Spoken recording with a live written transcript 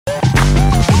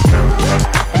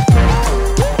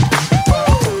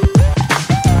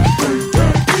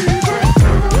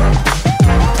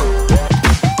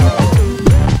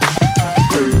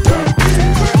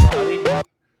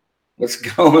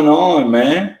going on,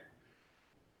 man?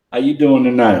 How you doing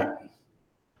tonight?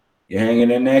 You hanging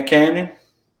in there, Cannon?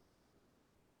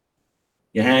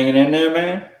 You hanging in there,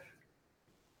 man?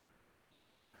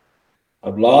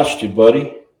 I've lost you,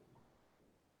 buddy.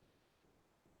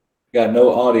 Got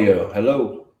no audio.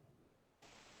 Hello.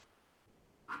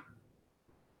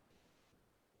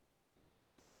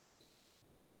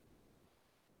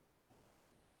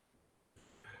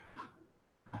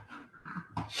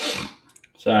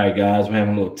 Sorry, guys. I'm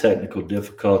having a little technical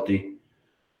difficulty.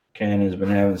 Cannon's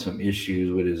been having some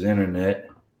issues with his internet,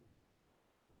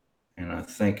 and I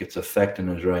think it's affecting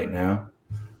us right now.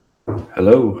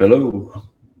 Hello, hello.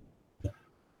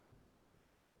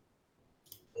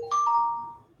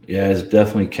 Yeah, it's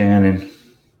definitely Cannon.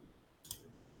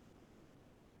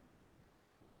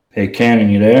 Hey,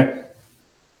 Cannon, you there?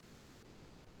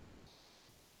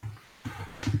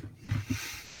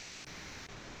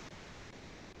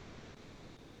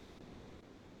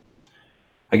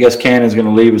 I guess Cannon's going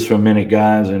to leave us for a minute,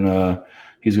 guys, and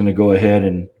he's going to go ahead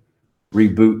and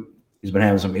reboot. He's been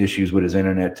having some issues with his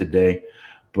internet today.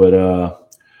 But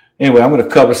anyway, I'm going to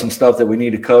cover some stuff that we need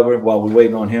to cover while we're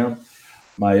waiting on him.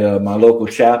 My local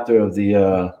chapter of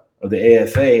the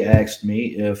AFA asked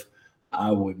me if I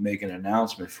would make an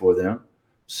announcement for them.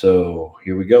 So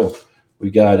here we go. We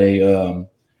got a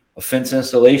fence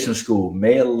installation school,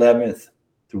 May 11th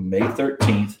through May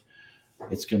 13th.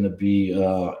 It's going to be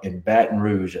in Baton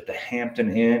Rouge at the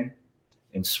Hampton Inn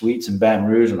and Suites in Baton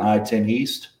Rouge on I-10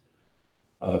 East.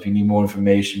 If you need more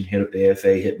information, hit up the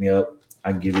AFA, hit me up. I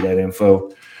can give you that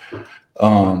info.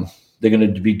 They're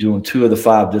going to be doing 2 of the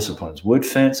 5 disciplines, wood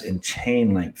fence and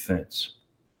chain link fence.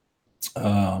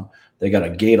 They got a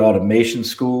gate automation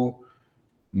school,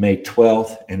 May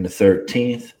 12th and the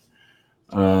 13th.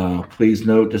 Please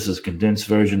note this is a condensed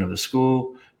version of the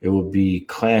school. It will be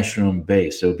classroom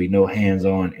based. There will be no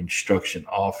hands-on instruction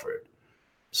offered.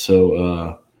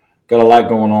 So got a lot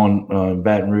going on in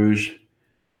Baton Rouge.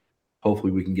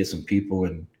 Hopefully we can get some people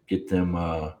and get them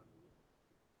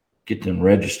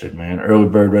registered, man. Early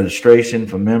bird registration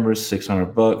for members,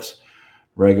 $600.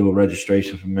 Regular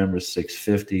registration for members,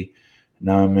 $650.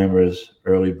 Non-members,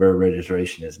 early bird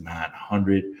registration is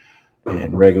 $900,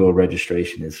 and regular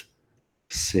registration is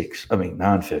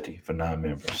 $950 for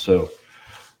non-members. So,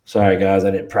 sorry guys, I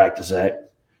didn't practice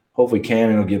that. Hopefully,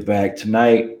 Cannon will get back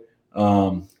tonight.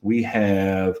 We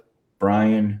have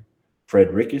Brian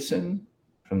Fredrickson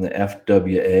from the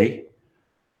FWA.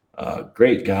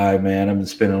 Great guy, man. I've been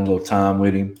spending a little time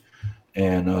with him,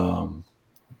 and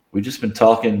we've just been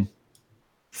talking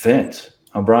fence.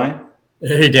 Huh, Brian?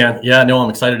 Hey, Dan. Yeah, no,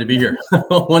 I'm excited to be here.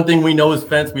 One thing we know is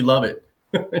fence. We love it.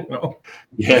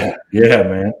 Yeah,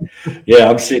 man. Yeah,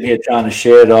 I'm sitting here trying to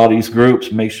share to all these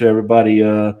groups, make sure everybody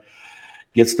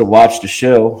gets to watch the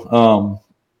show.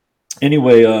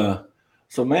 Anyway,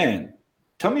 so man,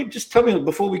 tell me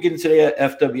before we get into the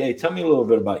FWA, tell me a little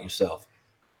bit about yourself.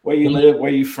 Where you live,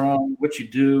 where you from, what you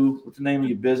do, what the name of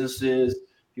your business is.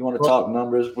 If you want to talk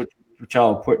numbers, what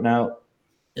y'all are putting out.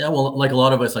 Yeah, well, like a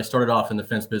lot of us, I started off in the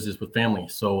fence business with family.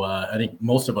 So I think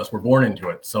most of us were born into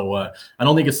it. So I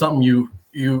don't think it's something you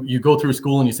go through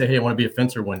school and you say, hey, I want to be a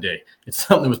fencer one day. It's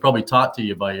something that was probably taught to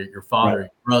you by your father, right, your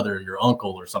brother, your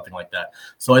uncle, or something like that.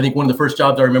 So I think one of the first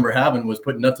jobs I remember having was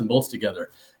putting nuts and bolts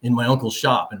together in my uncle's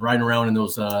shop and riding around in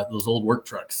those old work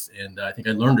trucks. And I think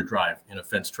I learned to drive in a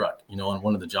fence truck, on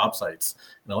one of the job sites,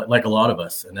 like a lot of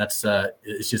us. And that's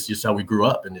it's just how we grew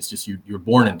up, and it's just you're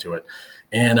born into it.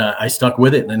 And I stuck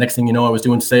with it. And the next thing you know, I was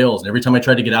doing sales. And every time I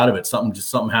tried to get out of it,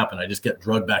 something happened. I just get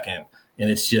drugged back in. And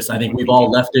it's just, I think we've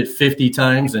all left it 50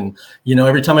 times. And,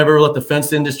 every time I've ever left the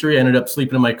fence industry, I ended up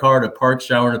sleeping in my car to park,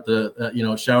 showering at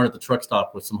the truck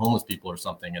stop with some homeless people or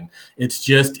something. And it's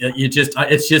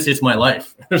it's my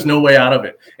life. There's no way out of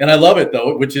it. And I love it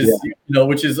though, which is,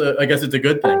 I guess it's a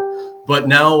good thing. But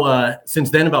now, since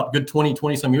then, about good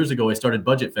 20 some years ago, I started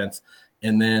Budget Fence.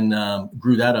 And then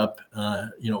grew that up,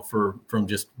 from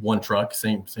just one truck,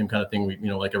 same kind of thing,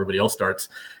 like everybody else starts.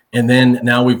 And then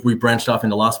now we branched off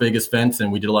into Las Vegas Fence,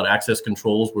 and we did a lot of access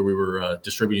controls where we were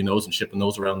distributing those and shipping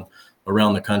those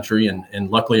around the country. And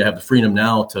luckily I have the freedom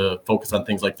now to focus on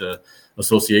things like the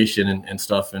association and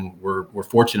stuff. And we're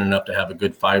fortunate enough to have a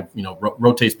good 5,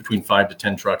 rotates between 5 to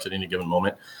 10 trucks at any given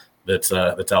moment that's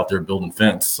out there building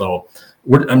fence. So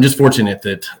I'm just fortunate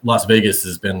that Las Vegas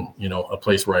has been, a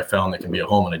place where I found that can be a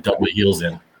home, and I dug my heels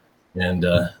in, and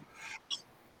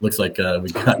looks like we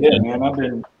got. Yeah,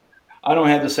 man, I don't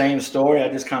have the same story. I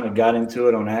just kind of got into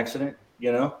it on accident,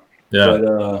 Yeah.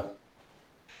 But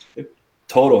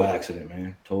total accident,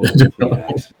 man. Total complete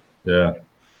accident. Yeah.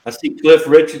 I see Cliff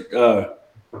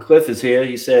is here.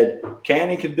 He said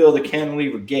Cannon can build a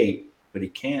cantilever gate but he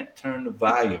can't turn the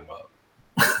volume up.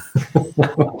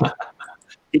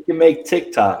 He can make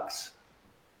TikToks,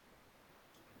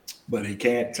 but he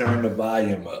can't turn the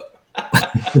volume up.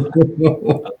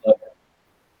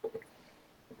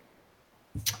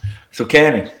 So,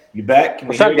 Cannon, you back? Can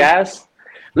What's up, guys?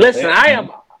 Listen, Yeah.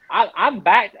 I'm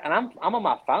back, and I'm on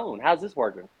my phone. How's this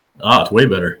working? Oh, it's way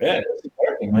better. Yeah, it's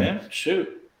working, man.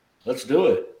 Shoot, let's do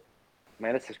it.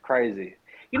 Man, this is crazy.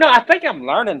 You know, I think I'm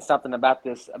learning something about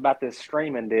this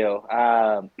streaming deal.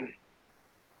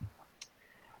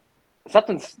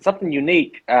 Something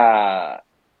unique. I'm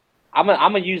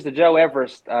gonna use the Joe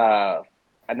Everest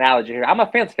analogy here. I'm a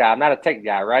fence guy. I'm not a tech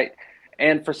guy, right?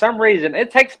 And for some reason,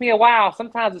 it takes me a while.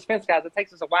 Sometimes as fence guys, it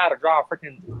takes us a while to draw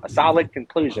a solid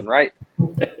conclusion, right?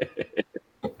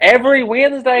 Every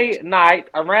Wednesday night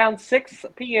around 6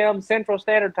 p.m. Central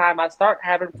Standard Time, I start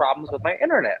having problems with my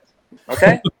internet.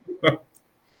 Okay.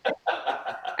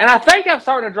 And I think I'm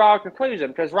starting to draw a conclusion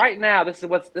because right now, this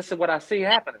is what I see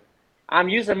happening. I'm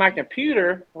using my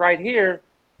computer right here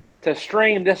to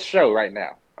stream this show right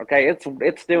now. Okay,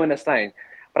 it's doing this thing,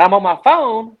 but I'm on my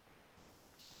phone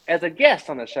as a guest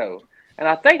on the show, and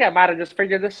I think I might have just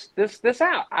figured this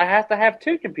out. I have to have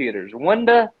two computers, one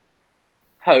to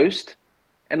host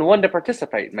and one to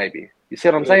participate. Maybe you see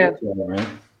what I'm saying?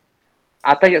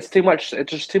 I think it's too much.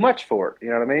 It's just too much for it. You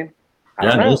know what I mean? I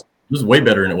don't know. This is way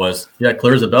better than it was. Yeah, it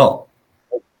clears a bell.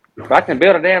 If I can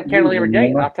build a damn cantilever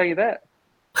gate, I'll tell you that.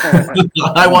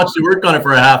 I watched you work on it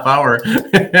for a half hour,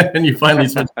 and you finally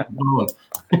switched to the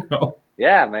phone.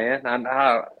 Yeah, man.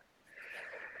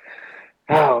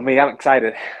 I'm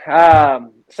excited.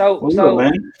 So,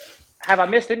 man. have I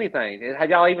missed anything? Have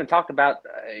y'all even talked about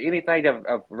anything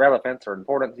of relevance or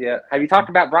importance yet? Have you talked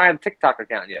about Brian's TikTok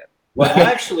account yet? Well,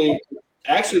 actually,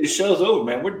 the show's over,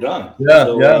 man. We're done. Yeah,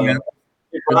 So, man.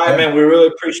 Brian, man, we really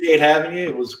appreciate having you.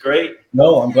 It was great.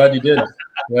 No, I'm glad you did.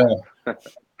 Yeah.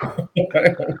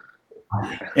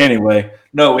 Anyway,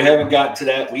 no, we haven't got to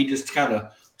that. We just kind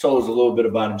of told us a little bit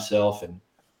about himself and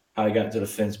how he got into the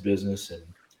fence business and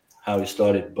how he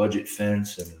started Budget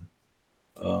Fence. And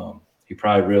he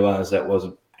probably realized that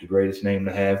wasn't the greatest name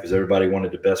to have because everybody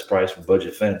wanted the best price for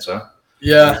Budget Fence, huh?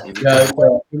 Yeah.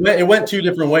 It went two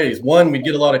different ways. One, we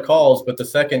get a lot of calls, but the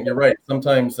second, you're right.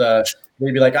 Sometimes they'd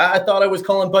be like, I thought I was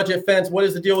calling Budget Fence. What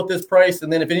is the deal with this price?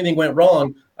 And then if anything went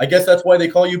wrong, I guess that's why they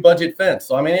call you Budget Fence.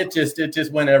 So I mean, it just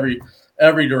went every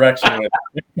direction.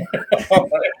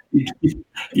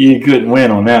 You couldn't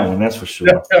win on that one, that's for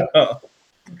sure.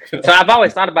 So I've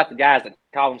always thought about the guys that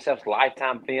call themselves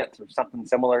Lifetime Fence or something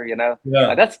similar. You know,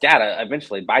 Yeah. That's gotta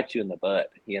eventually bite you in the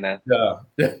butt. You know.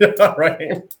 Yeah.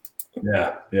 Right.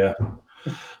 Yeah.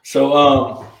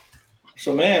 So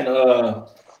man,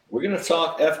 we're gonna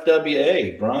talk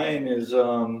FWA. Brian is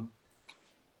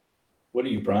what are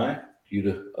you, Brian?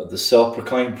 You the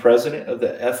self-proclaimed president of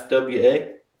the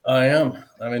FWA? I am.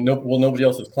 I mean, nobody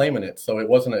else is claiming it, so it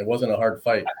wasn't a hard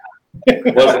fight.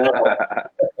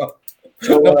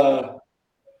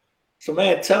 So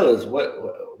man, tell us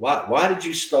why did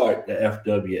you start the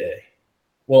FWA?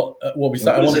 Well, it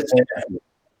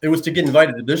was to get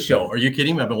invited to this show. Are you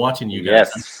kidding me? I've been watching you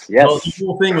guys. Yes. Well, the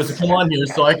cool thing was to come on here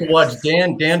so I could watch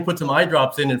Dan. Dan put some eye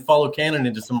drops in and follow Cannon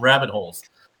into some rabbit holes.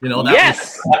 You know, that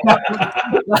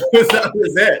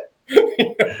was it.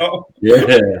 You know?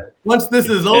 Yeah. Once this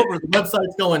is over, the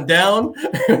website's going down.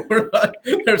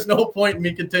 There's no point in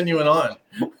me continuing on.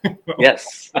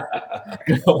 Yes.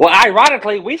 Well,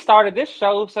 ironically, we started this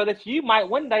show so that you might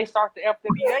one day start the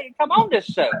FWA and come on this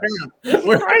show. This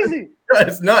is crazy.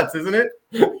 It's nuts, isn't it?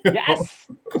 Yes.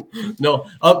 No,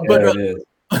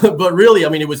 but really, I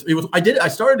mean, it was. I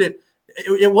started it.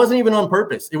 It wasn't even on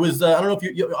purpose. It was. I don't know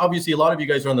if you. Obviously, a lot of you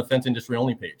guys are on the Fence Industry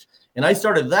Only page, and I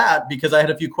started that because I had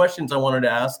a few questions I wanted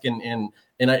to ask, and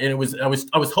I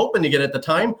was hoping to get at the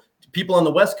time people on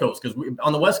the West Coast, because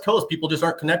on the West Coast, people just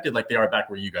aren't connected like they are back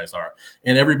where you guys are,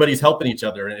 and everybody's helping each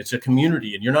other, and it's a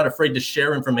community, and you're not afraid to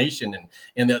share information,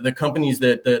 and the companies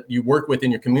that you work with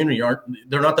in your community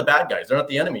they're not the bad guys, they're not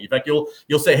the enemy. In fact, you'll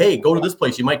say, hey, go to this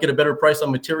place, you might get a better price on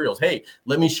materials. Hey,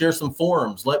 let me share some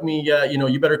forums. Let me,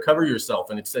 you better cover yourself,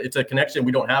 and it's a connection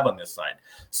we don't have on this side.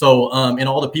 So, and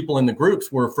all the people in the groups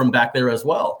were from back there as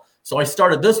well. So I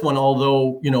started this one,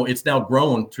 although it's now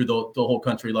grown through the whole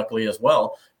country, luckily as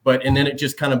well. And then it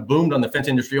just kind of boomed on the Fence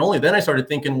Industry Only. Then I started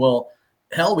thinking, well,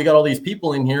 hell, we got all these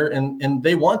people in here and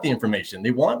they want the information.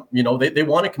 They want, they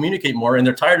want to communicate more, and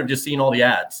they're tired of just seeing all the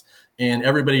ads and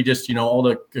everybody just, all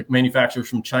the manufacturers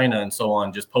from China and so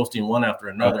on, just posting one after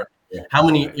another. Yeah. How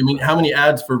many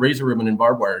ads for razor ribbon and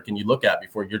barbed wire can you look at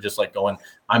before you're just like going,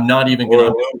 I'm not even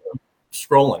going to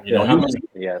scrolling,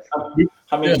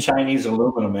 how many Chinese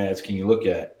aluminum ads can you look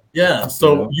at? Yeah.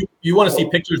 So you want to see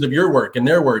pictures of your work and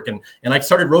their work. And I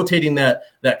started rotating that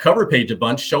cover page a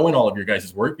bunch, showing all of your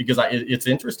guys' work, because it's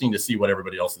interesting to see what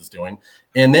everybody else is doing.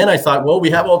 And then I thought, well, we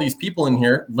have all these people in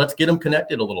here. Let's get them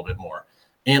connected a little bit more.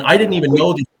 And I didn't even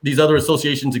know these other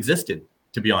associations existed,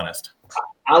 to be honest.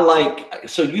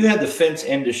 So you had the fence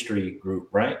industry group,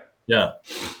 right? Yeah.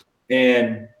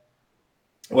 And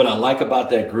what I like about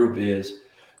that group is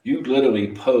you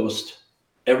literally post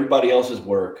everybody else's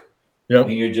work. Yep.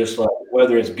 And you're just like,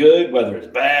 whether it's good, whether it's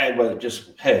bad, whether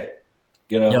just, hey,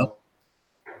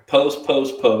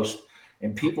 post.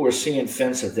 And people are seeing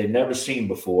fence that they've never seen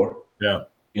before. Yeah.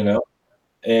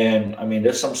 And I mean,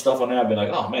 there's some stuff on there I've been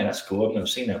like, oh man, that's cool. I've never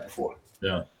seen that before.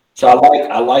 Yeah. So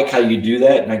I like how you do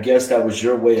that. And I guess that was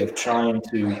your way of trying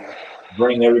to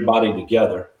bring everybody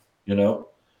together,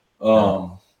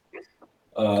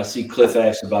 I see Cliff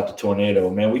asked about the tornado.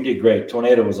 Man, we did great.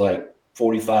 Tornado was like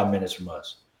 45 minutes from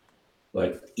us,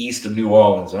 like east of New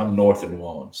Orleans. I'm north of New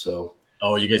Orleans. So.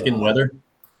 Oh, you guys getting weather?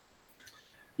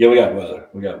 Yeah, we got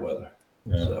weather.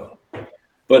 Yeah. So,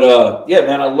 but yeah,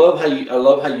 man, I love how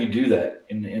you do that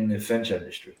in the fence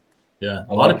industry. Yeah,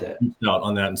 a lot of that out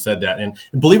on that and said that, and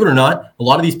believe it or not, a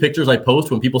lot of these pictures I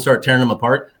post when people start tearing them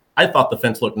apart, I thought the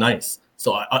fence looked nice.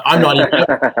 So I'm not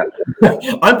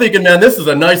even. I'm thinking, man, this is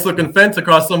a nice looking fence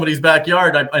across somebody's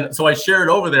backyard. So I share it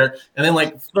over there, and then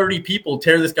like 30 people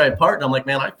tear this guy apart, and I'm like,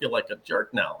 man, I feel like a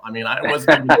jerk now. I mean, I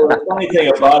wasn't. Well, the funny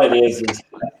thing about it is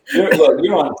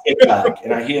you're on TikTok,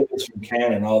 and I hear this from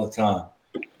Cannon all the time.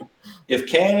 If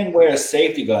Cannon wears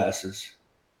safety glasses,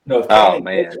 if Cannon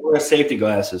wears safety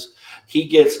glasses, he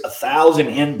gets 1,000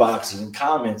 inboxes and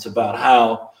comments about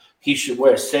how he should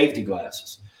wear safety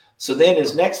glasses. So then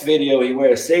his next video, he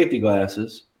wears safety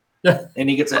glasses, and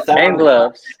he gets 1,000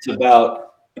 gloves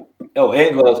about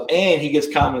and gloves, and he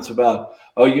gets comments about,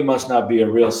 oh, you must not be a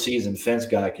real seasoned fence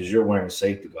guy because you're wearing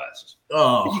safety glasses.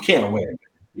 Oh, you can't win.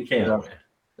 You can't win.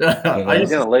 You're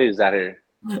gonna lose out here.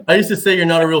 I used to say you're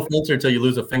not a real fencer until you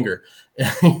lose a finger.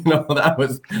 That's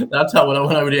how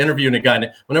when I would interview a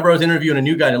guy. Whenever I was interviewing a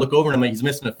new guy, and I look over and I'm like, he's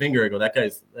missing a finger. I go, that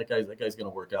guy's gonna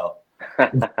work out.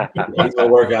 He's gonna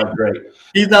work out great.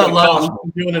 He's not loud. He's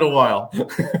been doing it a while.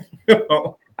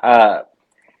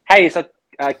 Hey, so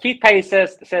Keith Pay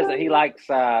says that he likes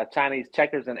Chinese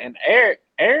checkers, and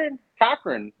Aaron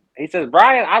Cochran, he says,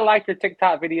 Brian, I like your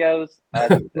TikTok videos.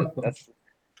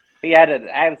 He added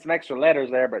some extra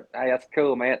letters there, but hey, that's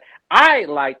cool, man. I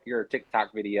like your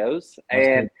TikTok videos,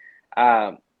 and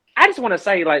I just want to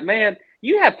say, like, man,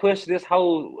 you have pushed this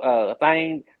whole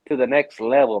thing to the next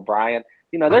level, Brian.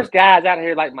 There's guys out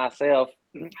here like myself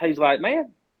who's like,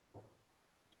 man,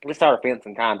 let's start a fence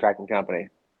and contracting company.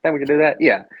 Think we can do that?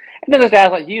 Yeah. And then there's guys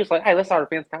like you, it's like, hey, let's start a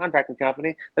fence contracting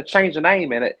company. Let's change the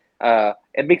name in it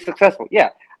and be successful. Yeah.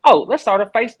 Oh, let's start a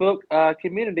Facebook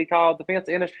community called the Fence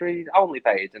Industry Only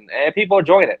page, and people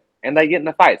join it, and they get in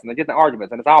the fights, and they get in the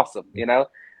arguments, and it's awesome, Yeah.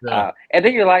 And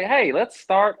then you're like, hey, let's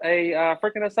start a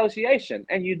freaking association,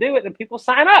 and you do it, and people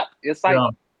sign up. It's like,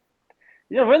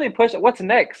 you're really pushing. What's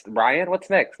next, Brian? What's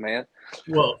next, man?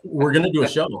 Well, we're gonna do a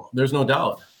show. There's no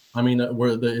doubt. I mean,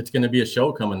 it's gonna be a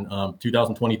show coming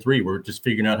 2023. We're just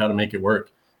figuring out how to make it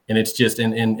work. And it's just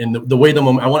in the way I don't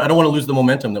want to lose the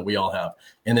momentum that we all have,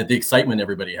 and that the excitement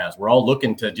everybody has. We're all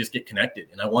looking to just get connected,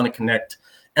 and I want to connect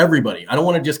everybody. I don't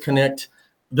want to just connect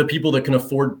the people that can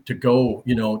afford to go,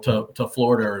 to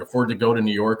Florida or afford to go to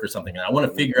New York or something. And I want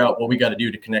to figure out what we got to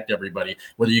do to connect everybody,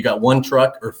 whether you got one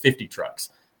truck or 50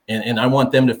 trucks. And I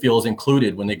want them to feel as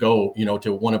included when they go,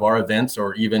 to one of our events,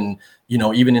 or even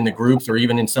in the groups, or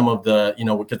even in some of the,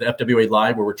 because the FWA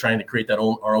Live, where we're trying to create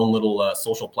our own little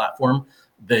social platform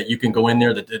that you can go in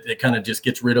there, that it kind of just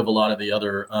gets rid of a lot of the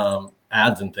other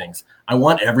ads and things. I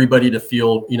want everybody to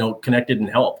feel, connected and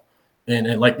help,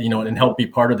 and help be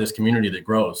part of this community that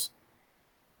grows.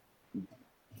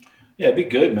 Yeah, it'd be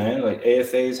good, man. Like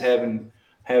AFA's having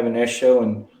their show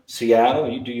in Seattle,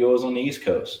 you do yours on the East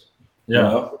Coast.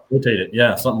 Yeah, rotate it.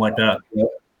 Yeah, something like that. Yep.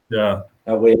 Yeah.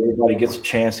 That way everybody gets a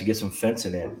chance to get some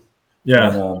fencing in.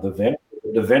 Yeah. And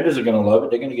the vendors are going to love it.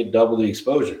 They're going to get double the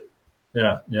exposure.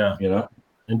 Yeah. And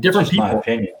That's different people. my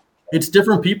opinion. It's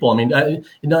different people. I mean,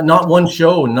 not one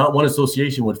show and not one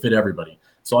association would fit everybody.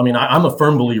 So, I mean, I'm a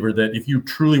firm believer that if you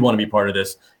truly want to be part of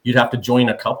this, you'd have to join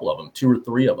a couple of them, 2 or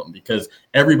 3 of them, because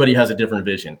everybody has a different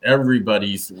vision.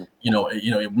 Everybody's, no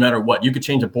matter what, you could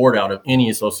change a board out of any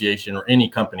association or any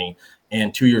company,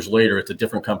 and 2 years later, it's a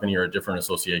different company or a different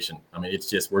association. I mean,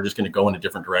 we're just going to go in a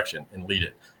different direction and lead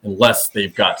it, unless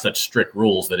they've got such strict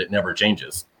rules that it never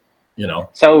changes. you know.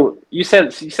 So you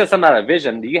said something about a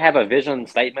vision. Do you have a vision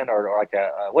statement or like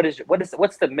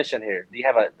what's the mission here? Do you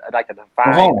have a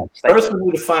defined Hold on. statement? First, we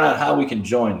need to find out how we can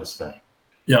join this thing.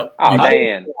 Yeah. Oh,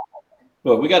 Dan.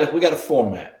 Look, we got a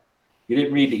format. You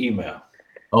didn't read the email.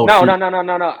 Oh, No. shoot.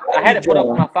 I had it pulled up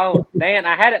on my phone. Dan,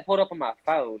 I had it pulled up on my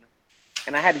phone,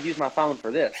 and I had to use my phone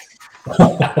for this.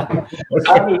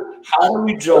 How do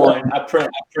we join? I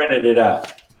printed it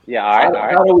out. Yeah, all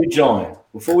right. How do we join?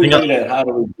 Before we Hang do on. that, how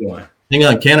do we join? Hang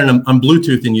on, Cannon. I'm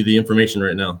Bluetoothing you the information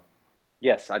right now.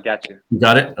 Yes, I got you. You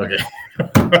got it? Okay.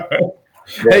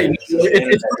 Hey,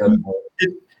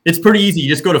 It's pretty easy. You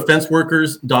just go to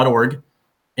fenceworkers.org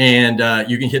and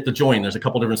you can hit the join. There's a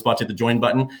couple different spots. Hit the join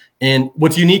button. And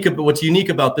what's unique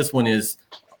about this one is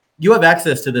you have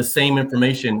access to the same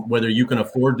information whether you can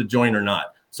afford to join or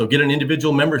not. So get an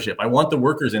individual membership. I want the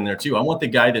workers in there too. I want the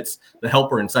guy that's the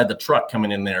helper inside the truck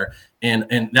coming in there. And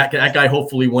that guy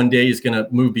hopefully one day is going to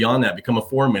move beyond that, become a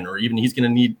foreman, or even he's going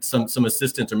to need some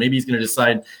assistance, or maybe he's going to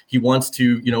decide he wants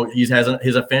to, he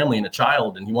has a family and a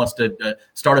child, and he wants to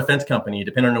start a fence company,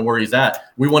 depending on where he's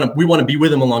at. We want to be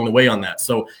with him along the way on that.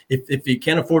 So if you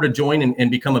can't afford to join and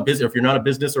become a business, if you're not a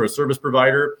business or a service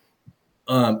provider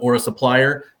or a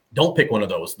supplier, don't pick one of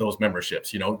those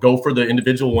memberships. Go for the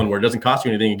individual one where it doesn't cost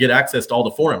you anything and get access to all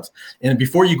the forums. And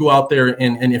before you go out there,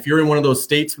 and if you're in one of those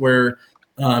states where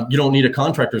you don't need a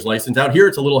contractor's license, out here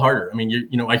it's a little harder. I mean,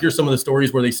 I hear some of the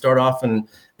stories where they start off and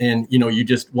you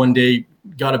just one day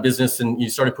got a business and you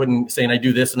started saying I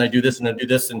do this and I do this and I do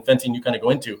this, and fencing you kind of go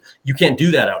into. You can't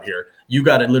do that out here. You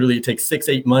got to literally take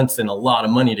 6-8 months and a lot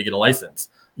of money to get a license.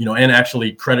 And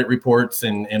actually credit reports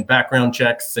and background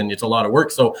checks, and it's a lot of work.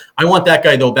 So I want that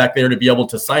guy though back there to be able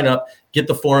to sign up, get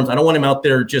the forms. I don't want him out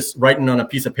there just writing on a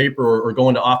piece of paper or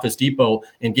going to Office Depot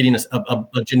and getting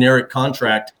a generic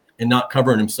contract and not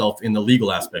covering himself in the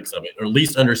legal aspects of it, or at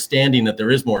least understanding that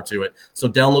there is more to it. So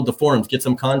download the forms, get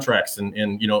some contracts and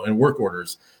work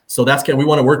orders. So we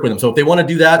want to work with them. So if they want to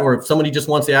do that, or if somebody just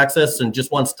wants the access and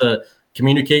just wants to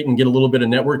communicate and get a little bit of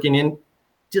networking in,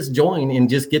 just join and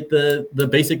just get the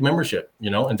basic membership,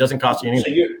 and it doesn't cost you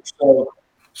anything.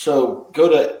 So go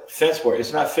to FenceWorkers.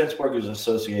 It's not Fence Workers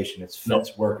Association. It's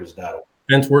fenceworkers.org.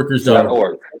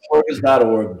 Fenceworkers.org.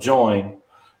 Fenceworkers.org. Join,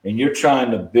 and you're trying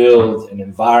to build an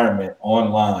environment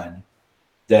online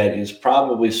that is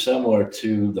probably similar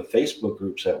to the Facebook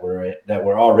groups that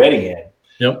we're already in.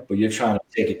 Yep. But you're trying to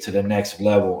take it to the next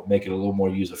level, make it a little more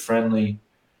user friendly.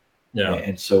 Yeah.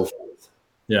 And so forth.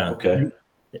 Yeah. Okay.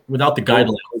 Without the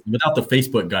guidelines, without the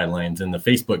Facebook guidelines and the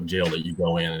Facebook jail that you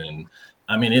go in, and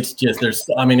I even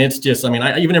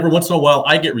every once in a while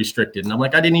I get restricted, and I'm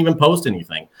like, I didn't even post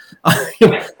anything.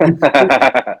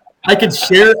 I could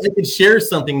share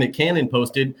something that Canon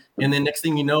posted, and then next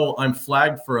thing you know, I'm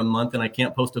flagged for a month and I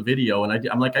can't post a video, and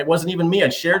I'm like, it wasn't even me. I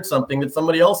shared something that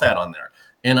somebody else had on there,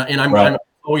 and I'm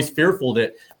always fearful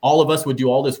that all of us would do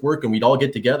all this work and we'd all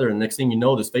get together, and next thing you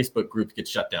know, this Facebook group gets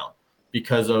shut down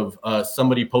because of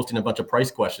somebody posting a bunch of price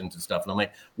questions and stuff. And I'm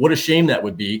like, what a shame that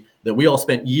would be, that we all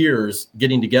spent years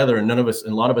getting together and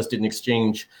a lot of us didn't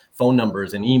exchange phone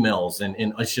numbers and emails, and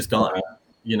it's just gone,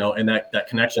 and that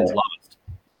connection's lost.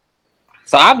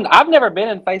 So I've never been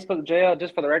in Facebook jail,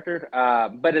 just for the record.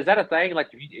 But is that a thing? Like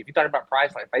if you talk about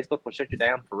price, like Facebook will shut you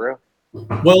down for real?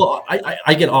 Well,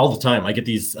 I get all the time. I get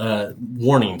these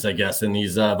warnings, I guess, and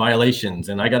these violations,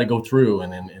 and I got to go through,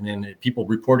 and then people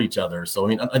report each other. So I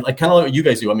mean, I kind of like what you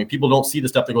guys do. I mean, people don't see the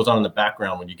stuff that goes on in the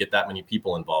background when you get that many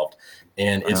people involved,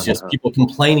 and it's just people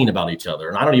complaining about each other.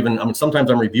 And sometimes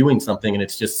I'm reviewing something and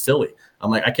it's just silly. I'm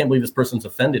like, I can't believe this person's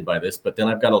offended by this, but then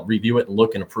I've got to review it and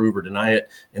look and approve or deny it.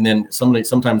 And then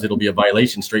sometimes it'll be a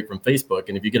violation straight from Facebook.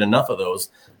 And if you get enough of those,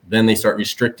 then they start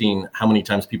restricting how many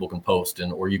times people can post,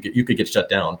 or you could get shut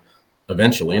down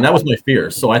eventually. And that was my fear.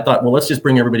 So I thought, well, let's just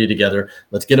bring everybody together.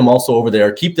 Let's get them also over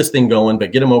there, keep this thing going,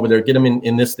 but get them over there, get them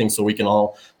in this thing so we can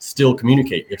all still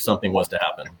communicate if something was to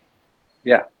happen.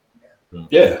 Yeah.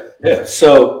 Yeah.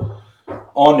 So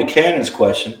on to Cannon's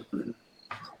question,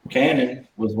 Cannon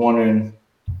was wondering,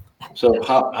 so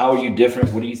how are you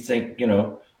different? What do you think,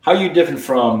 how are you different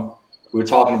from, we were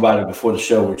talking about it before the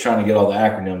show, we're trying to get all the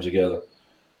acronyms together.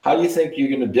 How do you think you're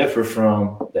going to differ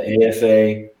from the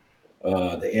AFA,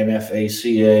 the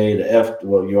MFACA,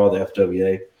 you're all the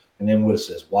FWA, and then what it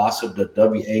says, WASA, the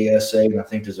WASA, and I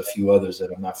think there's a few others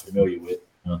that I'm not familiar with.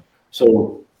 Yeah.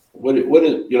 So what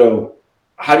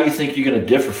how do you think you're going to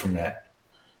differ from that?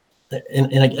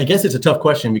 And I guess it's a tough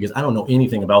question because I don't know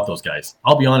anything about those guys.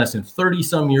 I'll be honest, in 30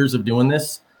 some years of doing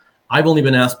this, I've only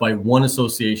been asked by one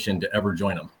association to ever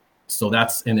join them. So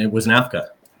and it was NAFCA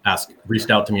reached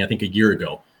out to me, I think a year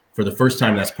ago. for the first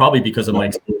time. That's probably because of my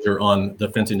exposure on the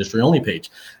fence industry only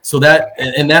page. So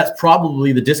that's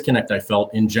probably the disconnect I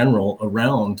felt in general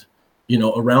around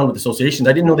with associations.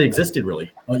 I didn't know they existed really.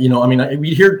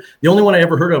 We hear the only one I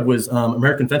ever heard of was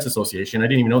American Fence Association. I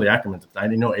didn't even know the acronyms. I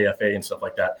didn't know AFA and stuff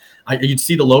like that. You'd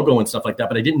see the logo and stuff like that,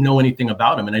 but I didn't know anything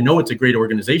about them. And I know it's a great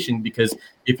organization because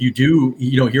if you do,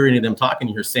 hear any of them talking,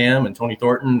 you hear Sam and Tony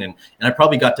Thornton, and I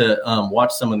probably got to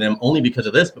watch some of them only because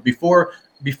of this. But before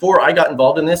I got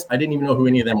involved in this, I didn't even know who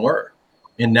any of them were.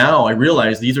 And now I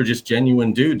realize these are just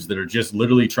genuine dudes that are just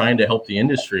literally trying to help the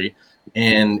industry.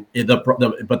 And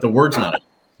but the word's not it.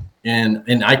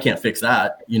 And I can't fix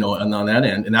that, on that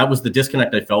end. And that was the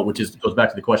disconnect I felt, which goes back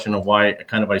to the question of why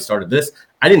I started this.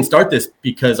 I didn't start this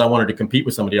because I wanted to compete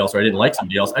with somebody else or I didn't like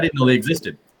somebody else. I didn't know they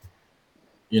existed,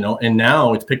 and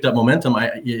now it's picked up momentum.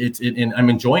 And I'm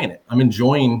enjoying it. I'm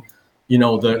enjoying,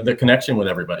 the connection with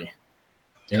everybody.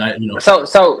 And So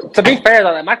to be fair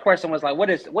though, my question was like, what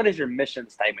is your mission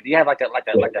statement? Do you have like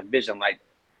a vision? Like,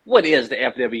 what is the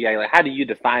FWA? Like, how do you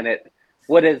define it?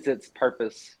 What is its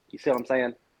purpose? You see what I'm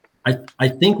saying? I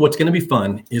think what's going to be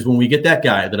fun is when we get that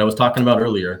guy that I was talking about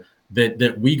earlier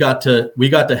that we got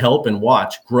to help and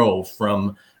watch grow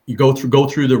from go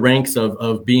through the ranks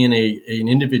of being an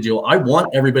individual. I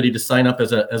want everybody to sign up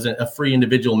as a free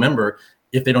individual member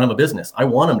if they don't have a business. I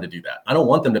want them to do that. I don't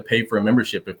want them to pay for a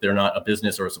membership if they're not a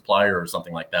business or a supplier or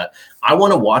something like that. I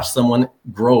want to watch someone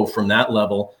grow from that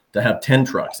level to have 10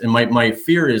 trucks. And my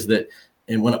fear is that,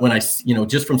 and when I,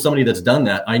 just from somebody that's done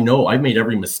that, I know I've made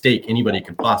every mistake anybody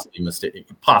could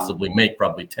possibly make,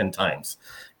 probably 10 times.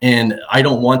 And I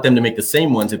don't want them to make the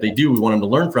same ones. If they do, we want them to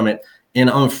learn from it. And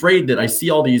I'm afraid that I see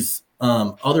all these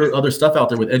other stuff out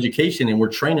there with education, and we're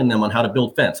training them on how to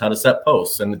build fence, how to set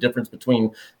posts, and the difference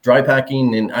between dry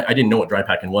packing. And I didn't know what dry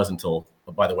packing was until,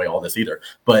 by the way, all this either.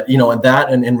 But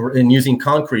and using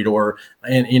concrete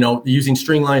using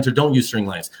string lines or don't use string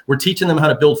lines. We're teaching them how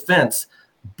to build fence,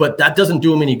 but that doesn't do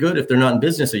them any good if they're not in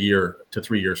business a year to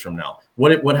 3 years from now.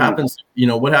 What happens?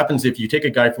 What happens if you take a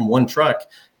guy from one truck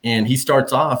and he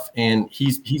starts off and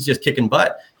he's just kicking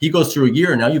butt? He goes through a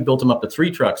year, and now you built him up to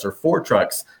 3 trucks or 4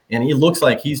 trucks, and he looks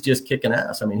like he's just kicking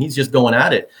ass. I mean, he's just going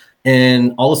at it.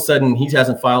 And all of a sudden, he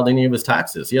hasn't filed any of his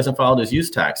taxes. He hasn't filed his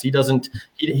use tax. He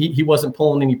wasn't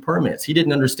pulling any permits. He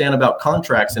didn't understand about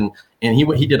contracts, and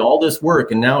he did all this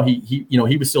work, and now he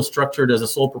was still structured as a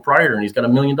sole proprietor, and he's got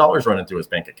 $1 million running through his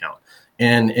bank account,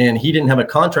 and he didn't have a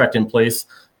contract in place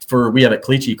we have a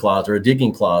cliche clause or a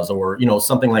digging clause or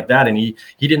something like that, and he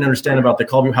didn't understand about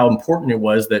how important it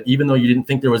was that even though you didn't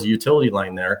think there was a utility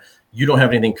line there, you don't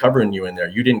have anything covering you in there.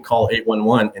 You didn't call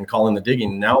 811 and call in the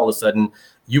digging. Now all of a sudden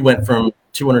you went from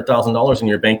 $200,000 in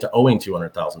your bank to owing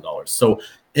 $200,000. So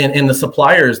and the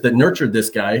suppliers that nurtured this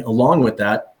guy, along with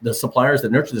that, the suppliers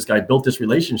that nurtured this guy built this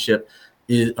relationship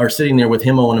are sitting there with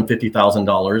him owing him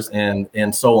 $50,000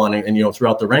 and so on, and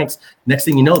throughout the ranks. Next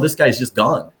thing you know, this guy's just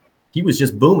gone. He was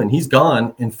just booming. He's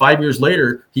gone. And 5 years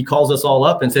later, he calls us all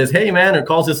up and says, hey, man, or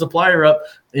calls his supplier up,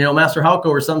 Master Halco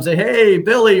or something, say, hey,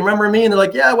 Billy, remember me? And they're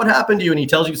like, yeah, what happened to you? And he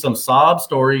tells you some sob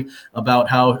story about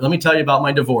how, let me tell you about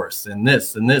my divorce and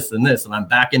this and this and this. And I'm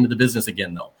back into the business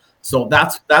again, though. So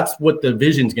that's what the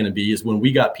vision's going to be, is when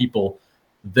we got people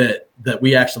that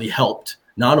we actually helped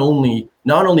not only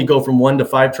go from 1 to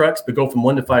 5 trucks, but go from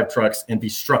 1 to 5 trucks and be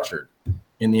structured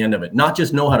in the end of it. Not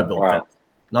just know how to build fence.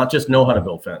 Not just know how to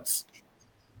build fence.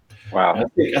 Wow.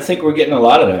 I think we're getting a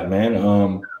lot of that, man.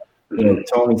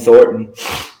 Tony Thornton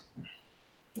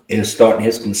is starting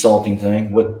his consulting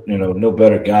thing. No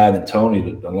better guy than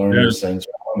Tony to learn these things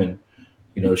from.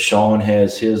 And, Sean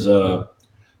has his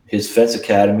fence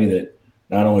academy that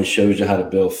not only shows you how to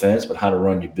build fence, but how to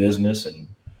run your business and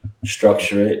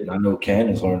structure it. And I know Ken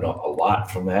has learned a lot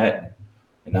from that.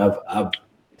 And I've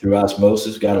through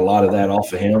osmosis got a lot of that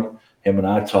off of him and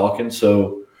I talking.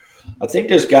 So I think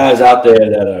there's guys out there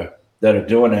that are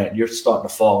doing that. You're starting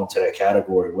to fall into that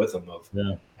category with them of,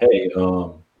 hey,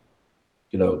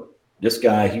 this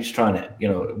guy, he's trying to,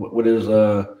 what is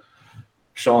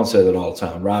Sean said it all the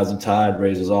time, rising tide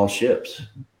raises all ships.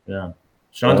 Yeah.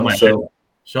 Sean is my idol.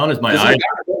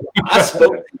 I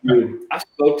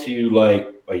spoke to you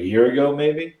like a year ago,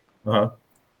 maybe. Uh-huh.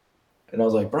 And I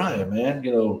was like, Brian, man,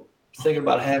 thinking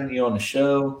about having you on the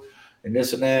show and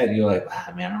this and that. And you're like,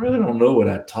 man, I really don't know what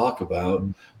I'd talk about.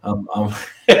 I'm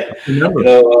real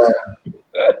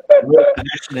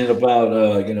passionate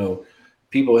about,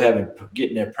 people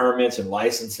getting their permits and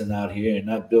licensing out here and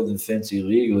not building fence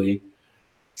illegally.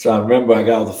 So I remember I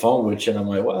got off the phone with you and I'm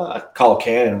like, well, I called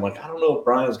Cannon. I'm like, I don't know if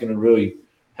Brian's going to really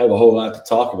have a whole lot to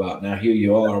talk about. Now here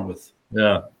you are with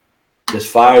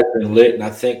this fire's been lit. And I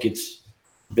think it's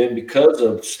been because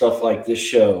of stuff like this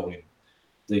show and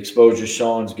the exposure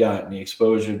Sean's gotten, the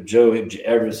exposure Joe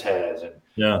Evers has, and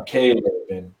Caleb,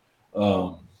 and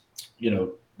the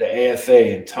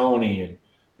AFA and Tony,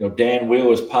 and Dan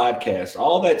Wheeler's podcast,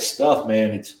 all that stuff,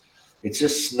 man. It's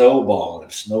just snowballing.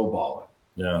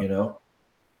 Yeah,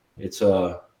 it's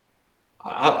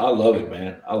I love it,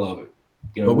 man. I love it.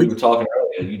 We were talking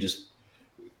earlier. You just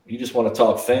want to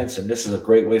talk fence, and this is a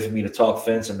great way for me to talk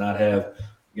fence and not have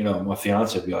my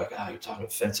fiance be like, you're talking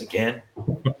fence again.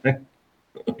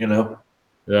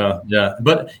 Yeah.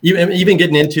 But even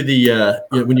getting into the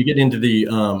when you get into the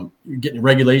getting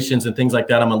regulations and things like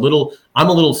that, I'm a little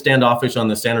standoffish on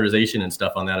the standardization and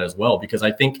stuff on that as well, because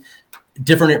I think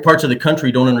different parts of the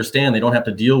country don't understand. They don't have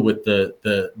to deal with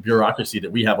the bureaucracy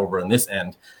that we have over on this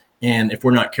end. And if we're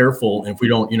not careful, if we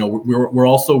don't, we're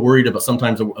also worried about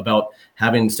sometimes about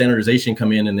having standardization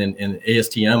come in and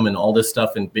ASTM and all this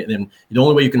stuff. And the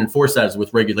only way you can enforce that is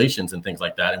with regulations and things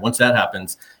like that. And once that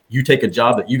happens, you take a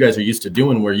job that you guys are used to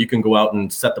doing where you can go out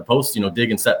and set the posts,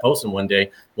 dig and set posts in one day.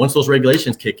 Once those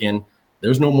regulations kick in,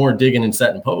 there's no more digging and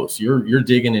setting posts. You're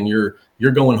digging and you're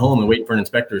going home and waiting for an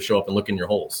inspector to show up and look in your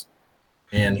holes.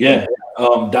 And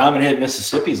Diamond Head,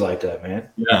 Mississippi's like that, man.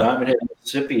 Yeah. Diamond Head,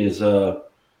 Mississippi is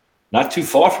not too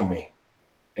far from me,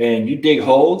 and you dig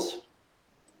holes,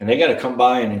 and they got to come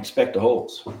by and inspect the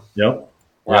holes. Yep.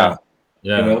 Wow.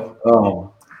 Yeah.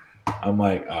 I'm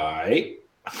like, all right.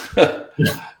 But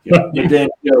then,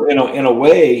 in a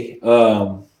way,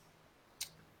 I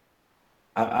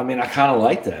kind of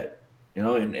like that,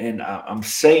 and I'm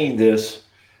saying this,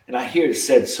 and I hear it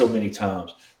said so many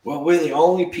times. Well, we're the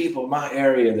only people in my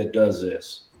area that does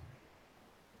this.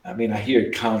 I hear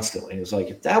it constantly. It's like,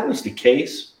 if that was the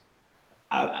case,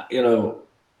 I don't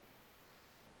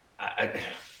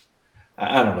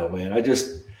know, man. I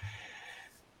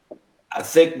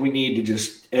think we need to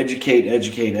just educate,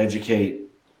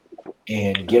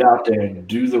 and get out there and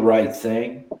do the right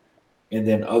thing. And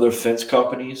then other fence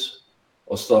companies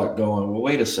will start going, well,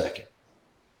 wait a second.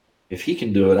 If he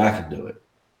can do it, I can do it.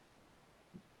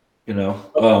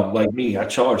 Like me, I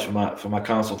charge for my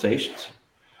consultations.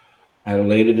 I had a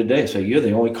lady today say, you're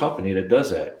the only company that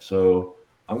does that. So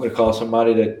I'm going to call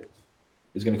somebody that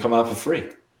is going to come out for free.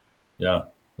 Yeah.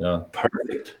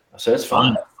 Perfect. I said, that's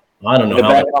fine. I don't know. In the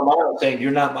back of my mind, I'm saying,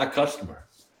 you're not my customer,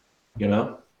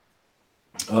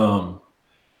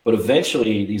 But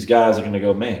eventually these guys are going to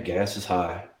go, man, gas is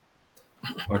high.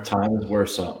 Our time is worth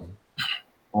something.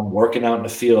 I'm working out in the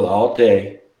field all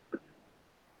day.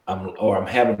 I'm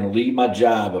having to leave my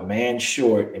job a man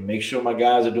short and make sure my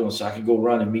guys are doing so I can go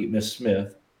run and meet Miss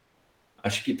Smith. I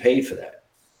should get paid for that.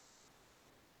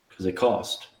 Because it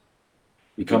costs.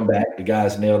 You come back, the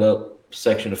guy's nailed up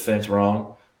section of fence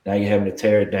wrong. Now you're having to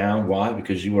tear it down. Why?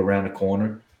 Because you were around the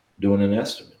corner doing an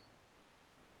estimate.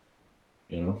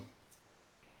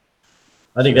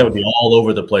 I think that would be all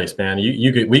over the place, man.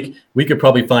 We could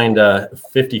probably find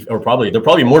 50, or probably there are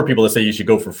probably more people that say you should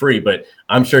go for free, but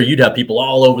I'm sure you'd have people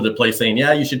all over the place saying,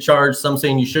 yeah, you should charge. Some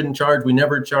saying you shouldn't charge. We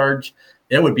never charge.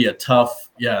 That'd be a tough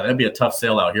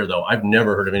sale out here, though. I've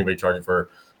never heard of anybody charging for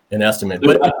an estimate.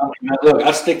 But look,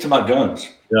 I stick to my guns.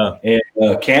 Yeah. And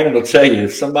Cannon will tell you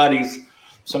if somebody's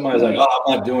like, oh,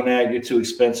 I'm not doing that. You're too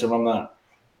expensive. I'm not.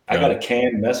 I got a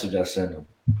canned message I send them.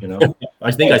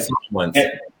 I think I seen it once.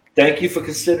 Thank you for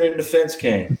considering the fence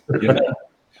cane.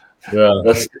 Yeah.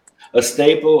 A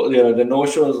staple. The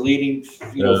North Shore is leading.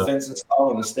 Fence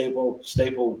installing a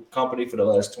staple company for the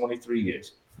last 23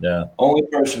 years. Yeah. Only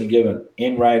person to give an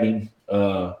in writing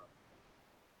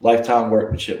lifetime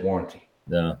workmanship warranty.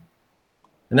 Yeah.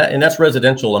 And that's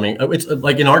residential. It's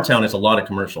like in our town, it's a lot of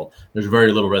commercial. There's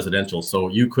very little residential. So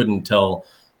you couldn't tell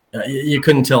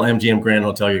MGM Grand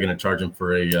Hotel you're going to charge them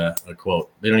for a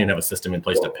quote. They don't even have a system in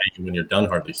place to pay you when you're done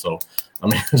hardly. So,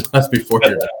 that's before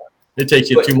you're done. It takes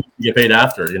you 2 months to get paid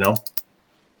after,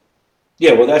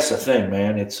 Yeah, well, that's the thing,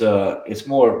 man. It's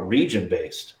more region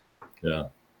based. Yeah.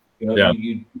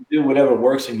 You do whatever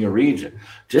works in your region.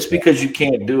 Just because you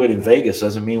can't do it in Vegas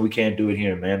doesn't mean we can't do it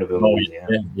here in Mandeville,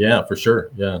 Louisiana. Yeah, for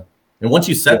sure. Yeah. And once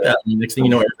you set that, next thing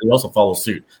you know, everybody else will follow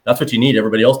suit. That's what you need,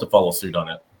 everybody else to follow suit on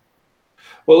it.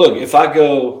 Well, look, if I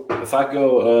go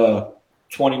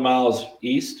 20 miles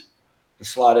east to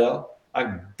Slidell, I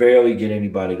barely get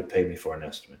anybody to pay me for an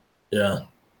estimate. Yeah.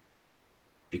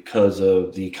 Because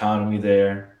of the economy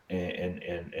there and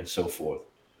so forth.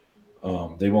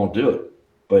 They won't do it.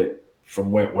 But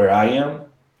from where I am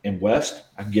in West,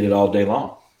 I can get it all day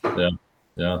long.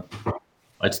 Yeah.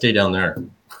 I'd stay down there.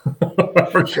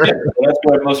 For sure. Yeah, that's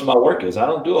where most of my work is. I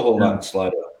don't do a whole lot in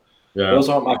Slidell. Yeah. Those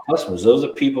aren't my customers. Those are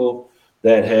people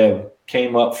that have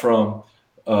came up from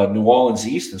New Orleans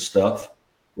East and stuff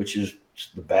which is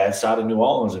the bad side of New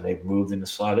Orleans, and they've moved into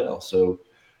Slidell. So,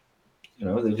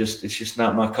 it's just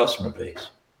not my customer base.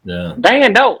 Yeah.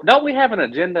 Dan, don't we have an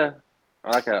agenda,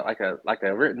 or like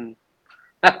a written?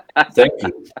 Thank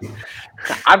you.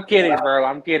 I'm kidding, bro.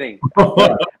 I'm kidding.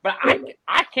 But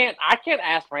I can't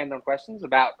ask random questions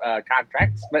about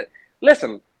contracts. But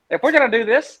listen, if we're gonna do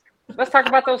this, let's talk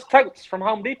about those totes from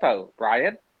Home Depot,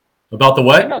 Brian. About the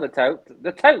what? You know the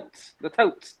totes,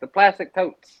 the plastic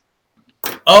totes.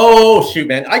 Oh shoot,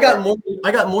 man! I got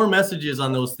more messages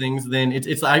on those things than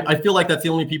it's. I feel like that's the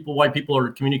only why people are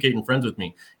communicating friends with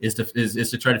me is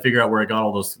to try to figure out where I got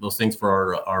all those things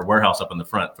for our warehouse up in the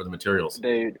front for the materials.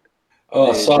 Dude,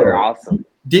 sorry. they're awesome.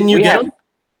 Didn't you get them?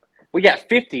 We got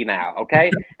 50 now,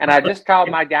 okay? And I just called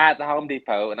my guy at the Home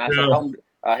Depot, and I said,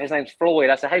 his name's Floyd.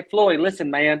 I said, hey, Floyd,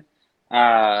 listen, man,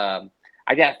 I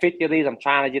got 50 of these. I'm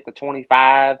trying to get to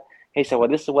 25. He said, well,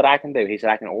 this is what I can do. He said,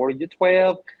 I can order you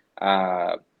 12,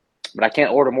 but I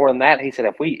can't order more than that. He said,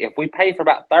 if we pay for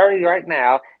about 30 right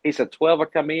now, he said 12 will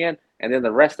come in, and then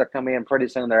the rest will come in pretty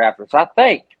soon thereafter. So I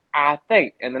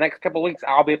think in the next couple of weeks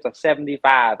I'll be up to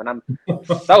 75, and I'm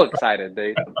so excited,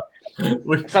 dude.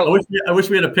 So I wish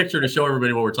we had a picture to show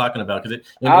everybody what we're talking about, because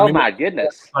my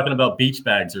goodness, talking about beach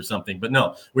bags or something, but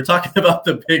no, we're talking about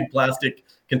the big plastic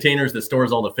containers that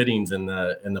stores all the fittings and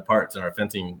the parts in our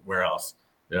fencing warehouse.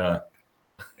 Yeah,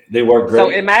 they work great. So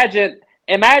imagine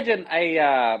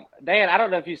a Dan. I don't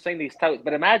know if you've seen these totes,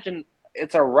 but imagine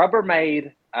it's a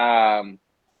Rubbermaid.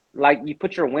 Like you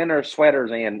put your winter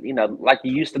sweaters in, like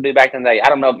you used to do back in the day. I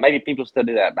don't know, maybe people still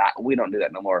do that, but we don't do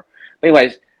that no more. But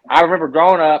anyways, I remember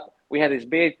growing up, we had these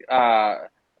big, or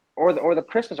the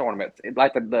Christmas ornaments.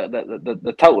 Like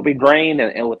the tote would be green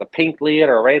and with a pink lid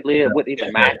or a red lid, it wouldn't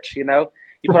even match. You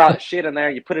put all that shit in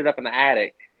there, you put it up in the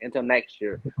attic until next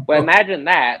year. Well, imagine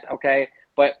that, okay,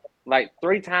 but like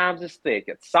 3 times as thick.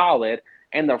 It's solid,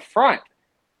 and the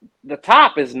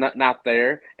top is not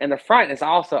there, and the front is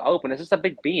also open. It's just a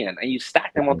big bin, and you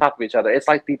stack them on top of each other. It's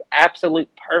like the absolute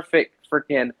perfect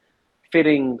freaking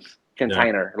fittings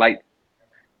container. Yeah. Like,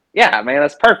 yeah, man,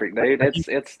 that's perfect, dude.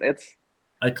 It's.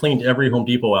 I cleaned every Home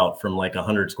Depot out from like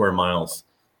 100 square miles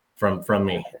from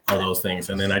me of those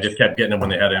things, and then I just kept getting them when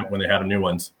they had new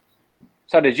ones.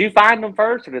 So did you find them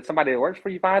first, or did somebody that works for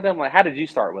you find them? Like, how did you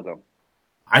start with them?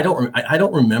 I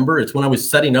don't remember. It's when I was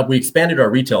setting up. We expanded our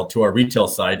retail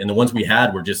side, and the ones we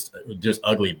had were just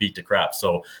ugly, beat to crap.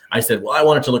 So I said, well, I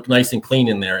want it to look nice and clean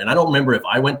in there. And I don't remember if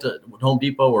I went to Home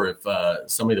Depot or if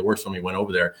somebody that works for me went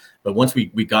over there. But once we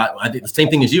got, I did the same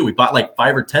thing as you. We bought like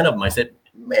 5 or 10 of them. I said,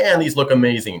 man, these look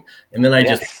amazing. And then I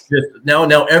just now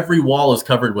every wall is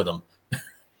covered with them.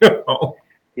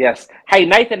 Yes. Hey,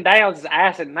 Nathan Downs is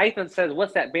asking. Nathan says,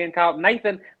 what's that bin called?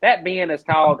 Nathan, that bin is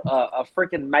called a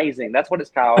freaking amazing. That's what it's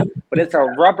called. But it's a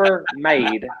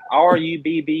Rubbermaid,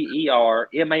 RUBBERMAID.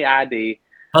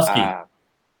 Husky.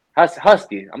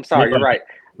 I'm sorry, you're right.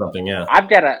 Something, yeah. I've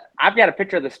got a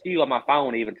picture of the SKU on my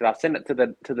phone even, because I sent it to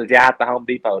the guy at the Home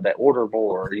Depot that order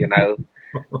more,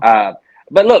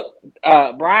 But look,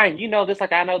 Brian, you know this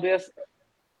like I know this.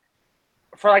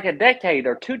 For like a decade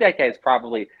or 2 decades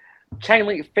probably, chain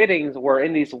link fittings were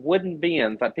in these wooden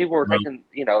bins. Like people were taking,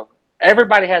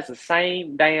 everybody has the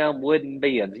same damn wooden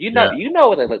bins. You know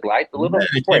what they look like, the little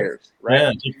squares, right?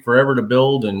 Yeah, it took forever to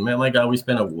build, and man, my God, we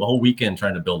spent a whole weekend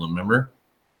trying to build them. Remember?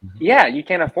 Yeah, you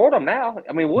can't afford them now.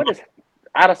 I mean, wood is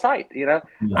out of sight.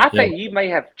 I think you may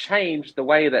have changed the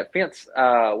way that fence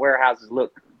warehouses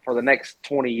look for the next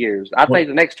 20 years. I think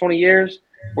the next 20 years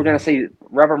we're going to see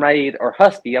Rubbermaid or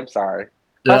Husky. I'm sorry,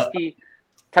 Husky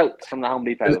totes from the Home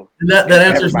Depot. That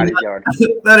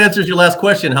answers your last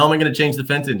question. How am I going to change the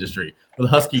fence industry with a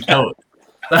Husky tote?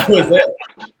 That was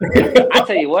it. I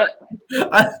tell you what.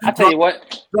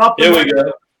 Here we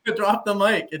go. Drop the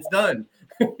mic. It's done.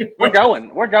 We're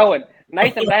going.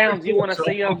 Nathan Downs, you want to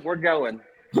see them? We're going.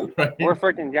 Right. We're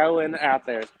freaking going out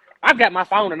there. I've got my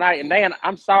phone tonight, and Dan,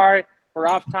 I'm sorry for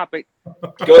off topic.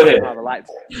 Go ahead. The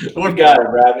lights. We got it,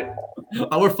 Rabbit.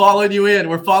 We're following you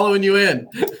in.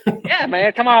 Yeah,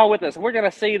 man, come on with us. We're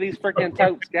gonna see these freaking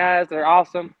totes, guys. They're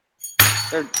awesome.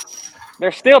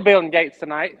 They're still building gates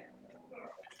tonight.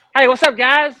 Hey, what's up,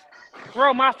 guys?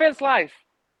 Throw my fence life.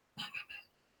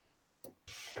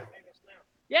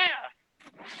 Yeah.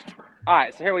 All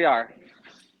right, so here we are.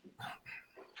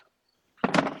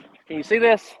 Can you see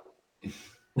this?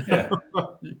 Yeah.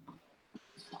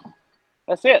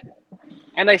 That's it.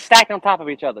 And they stack on top of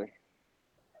each other.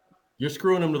 You're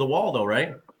screwing them to the wall, though,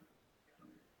 right?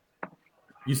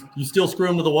 You still screw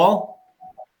them to the wall?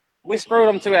 We screwed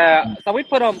them to so we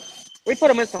put them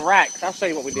in some racks. I'll show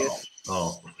you what we did.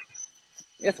 Oh.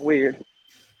 It's weird.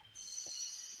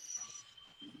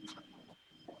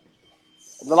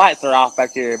 the lights are off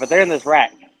back here, but they're in this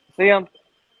rack. See them?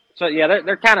 So yeah,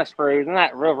 they're kind of screwed. They're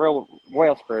not real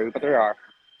well screwed, but they are.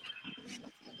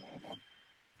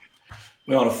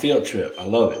 We're on a field trip. I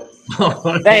love it.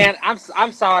 Dan,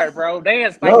 I'm sorry, bro.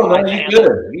 Dan's No, thinking man, you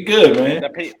good. You good, man.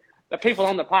 The people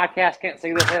on the podcast can't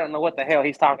see this. They don't know what the hell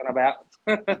he's talking about.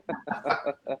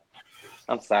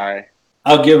 I'm sorry.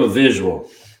 I'll give a visual.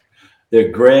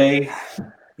 They're gray.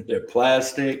 They're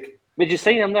plastic. Did you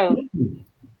see them though?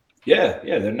 Yeah,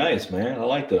 they're nice, man. I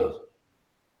like those.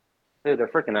 Dude, they're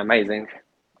freaking amazing.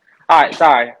 All right,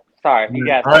 sorry, you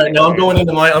guys. All right, no, I'm going in.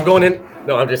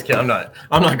 No, I'm just kidding. I'm not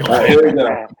going. All right, here we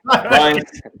go. Brian,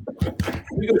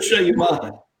 we're gonna show you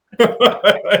mine.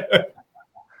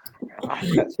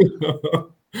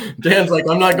 Dan's like,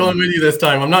 I'm not going with you this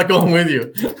time. I'm not going with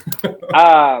you.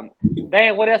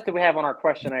 Dan, what else do we have on our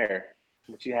questionnaire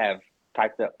that you have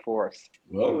typed up for us?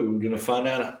 Well, we were going to find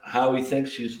out how he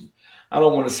thinks I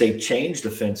don't want to say change the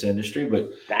fence industry,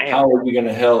 but how are you going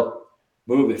to help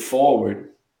move it forward?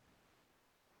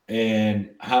 And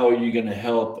how are you going to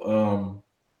help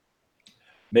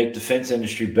make the fence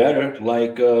industry better,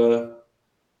 like the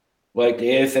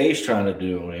AFA is trying to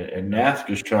do, and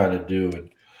NAFTA is trying to do,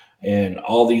 and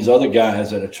all these other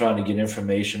guys that are trying to get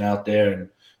information out there and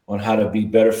on how to be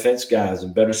better fence guys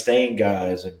and better staying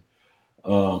guys and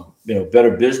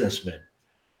better businessmen.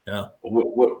 Yeah.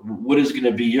 What is going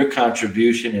to be your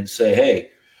contribution? And say,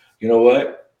 hey, you know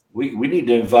what? We need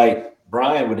to invite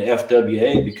Brian with the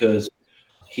FWA because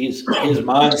his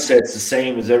mindset's the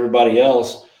same as everybody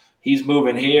else. He's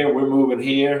moving here, we're moving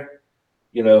here.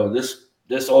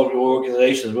 This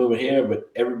organization is moving here,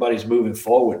 but everybody's moving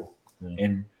forward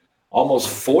and almost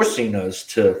forcing us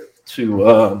to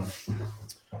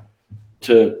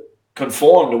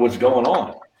conform to what's going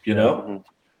on,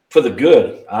 for the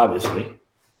good, obviously.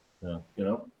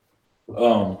 Yeah.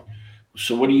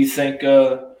 So what do you think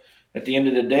at the end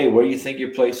of the day, where do you think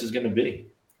your place is going to be?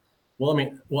 Well,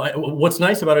 what's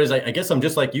nice about it is I guess I'm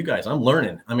just like you guys. I'm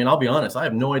learning. I'll be honest. I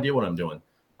have no idea what I'm doing.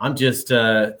 I'm just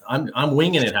I'm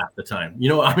winging it half the time.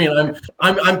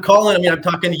 I'm calling. I'm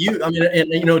talking to you.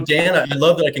 Dan, I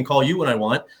love that I can call you when I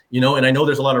want. And I know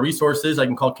there's a lot of resources. I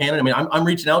can call Canon. I'm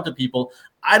reaching out to people.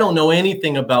 I don't know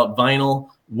anything about vinyl,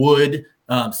 wood,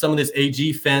 some of this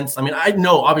AG fence. I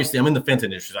know obviously I'm in the fence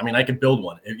industry. I could build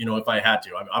one, if I had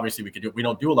to. Obviously we could do it. We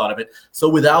don't do a lot of it. So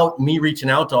without me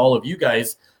reaching out to all of you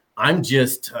guys, I'm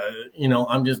just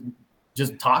I'm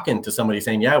just talking to somebody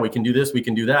saying, yeah, we can do this, we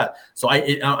can do that. So I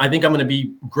think I'm going to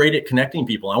be great at connecting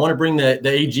people. I want to bring the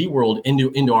AG world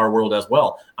into our world as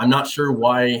well. I'm not sure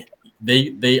why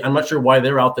I'm not sure why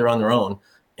they're out there on their own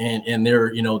and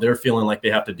they're feeling like they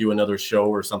have to do another show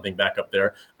or something back up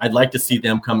there. I'd like to see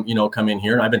them come in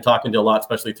here. And I've been talking to a lot,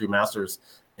 especially through Masters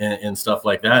and stuff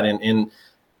like that. And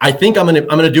I think I'm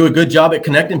gonna do a good job at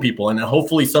connecting people, and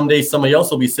hopefully someday somebody else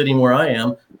will be sitting where I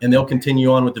am, and they'll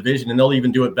continue on with the vision, and they'll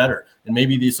even do it better. And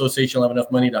maybe the association will have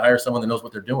enough money to hire someone that knows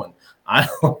what they're doing. I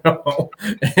don't know,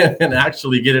 and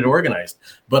actually get it organized.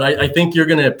 But I think you're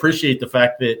gonna appreciate the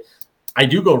fact that I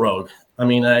do go rogue.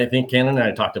 I think Canon and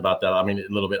I talked about that. A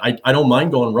little bit. I don't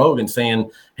mind going rogue and saying,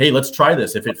 "Hey, let's try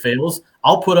this. If it fails,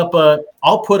 I'll put up a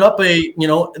what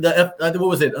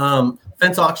was it?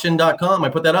 Fenceauction.com. I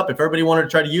put that up. If everybody wanted to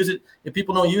try to use it, if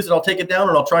people don't use it, I'll take it down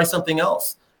and I'll try something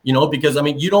else. Because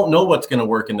you don't know what's going to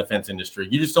work in the fence industry.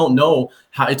 You just don't know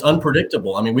how it's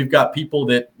unpredictable. We've got people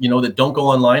that that don't go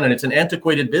online, and it's an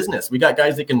antiquated business. We got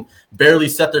guys that can barely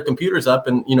set their computers up,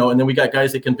 and and then we got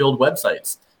guys that can build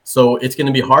websites. So it's going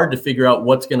to be hard to figure out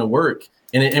what's going to work.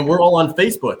 And we're all on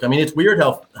Facebook. It's weird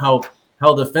how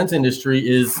the fence industry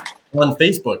is on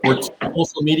Facebook. We're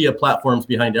social media platforms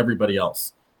behind everybody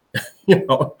else.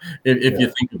 If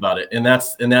you think about it, and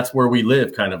that's where we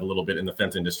live kind of a little bit in the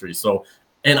fence industry. So,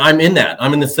 and I'm in that.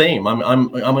 I'm in the same. I'm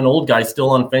an old guy still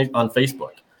on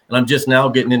Facebook, and I'm just now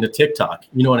getting into TikTok.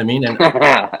 You know what I mean? And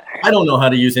I don't know how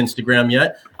to use Instagram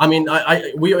yet.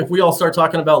 If we all start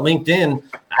talking about LinkedIn,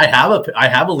 I have a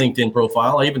LinkedIn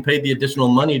profile. I even paid the additional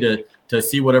money to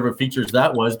see whatever features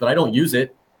that was, but I don't use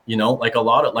it. Like a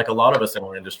lot of us in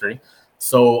our industry.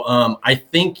 So I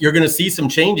think you're going to see some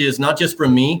changes, not just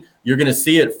from me. You're going to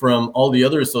see it from all the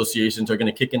other associations are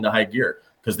going to kick into high gear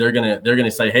because they're going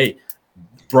to say, hey,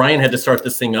 Brian had to start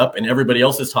this thing up and everybody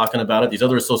else is talking about it. These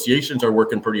other associations are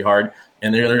working pretty hard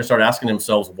and they're going to start asking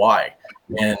themselves why.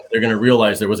 And they're going to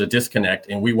realize there was a disconnect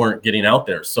and we weren't getting out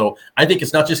there. So I think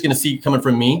it's not just going to see coming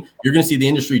from me. You're going to see the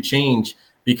industry change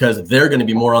because they're going to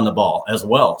be more on the ball as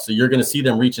well. So you're going to see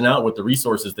them reaching out with the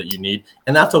resources that you need.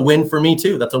 And that's a win for me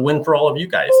too. That's a win for all of you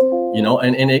guys,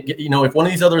 if one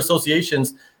of these other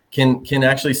associations can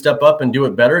actually step up and do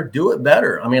it better, do it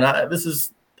better.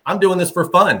 I'm doing this for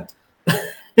fun.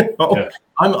 You know, Yeah.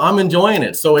 I'm enjoying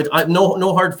it. So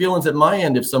no hard feelings at my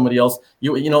end. If somebody else,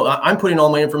 I'm putting all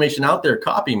my information out there.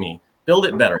 Copy me, build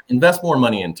it better, invest more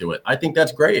money into it. I think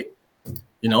that's great.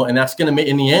 And that's going to make,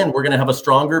 in the end, we're going to have a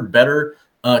stronger, better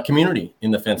community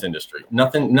in the fence industry.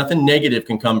 Nothing negative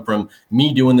can come from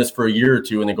me doing this for a year or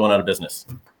two and then going out of business.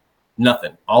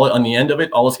 Nothing. All on the end of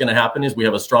it, all that's going to happen is we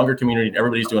have a stronger community and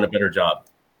everybody's doing a better job.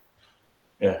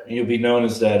 Yeah, you'll be known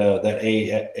as that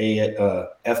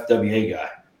FWA guy.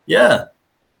 Yeah.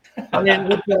 I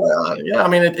mean,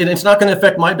 it's not going to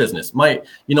affect my business.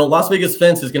 Las Vegas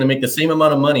Fence is going to make the same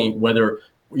amount of money whether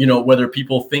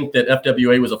people think that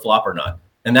FWA was a flop or not.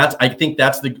 And I think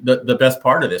that's the best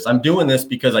part of this. I'm doing this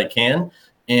because I can,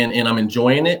 and I'm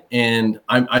enjoying it, and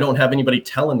I don't have anybody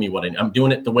telling me what I'm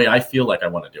doing it the way I feel like I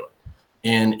want to do it.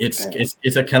 And it's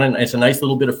a nice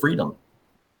little bit of freedom,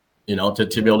 to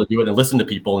be able to do it and listen to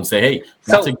people and say, hey,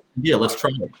 that's a good idea. Let's try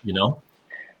it,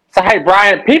 So, hey,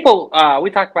 Brian, people, we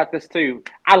talked about this too.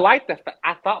 I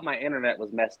thought my internet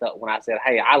was messed up when I said,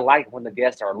 hey, I like when the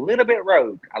guests are a little bit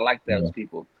rogue. I like those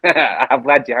people. I'm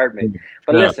glad you heard me.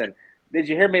 But listen, did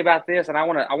you hear me about this? And I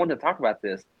wanted to talk about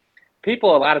this.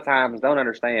 People a lot of times don't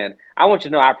understand. I want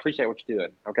you to know I appreciate what you're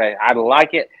doing. Okay. I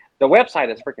like it. The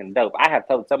website is freaking dope. I have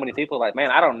told so many people, like, man,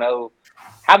 I don't know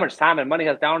how much time and money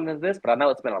has gone into this, but I know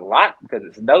it's been a lot because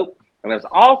it's dope. And there's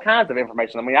all kinds of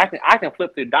information. I mean, I can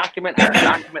flip through document after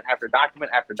document after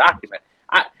document after document.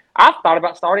 I've thought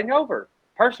about starting over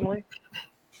personally,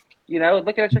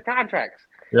 looking at your contracts.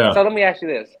 Yeah. So let me ask you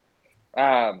this.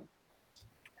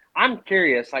 I'm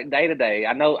curious, like day to day,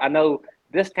 I know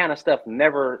this kind of stuff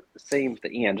never seems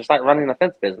to end. Just like running a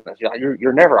fence business.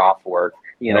 You're never off work,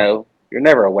 you're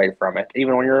never away from it.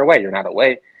 Even when you're away, you're not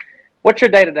away. What's your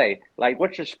day to day? Like,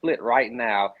 what's your split right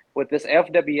now with this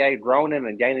FWA growing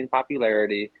and gaining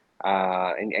popularity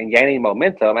and gaining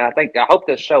momentum? And I hope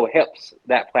this show helps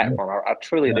that platform. I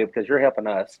truly do, because you're helping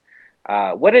us.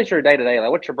 What is your day to day? Like,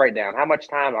 what's your breakdown? How much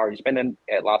time are you spending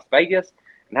at Las Vegas,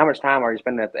 and how much time are you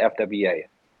spending at the FWA?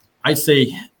 I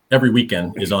say every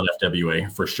weekend is on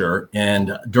FWA for sure.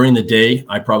 And during the day,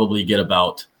 I probably get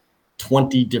about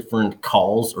 20 different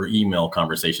calls or email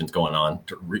conversations going on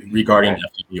regarding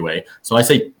FWA. So I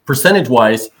say percentage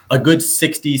wise, a good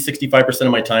 60-65%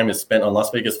 of my time is spent on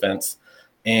Las Vegas Fence,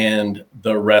 and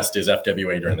the rest is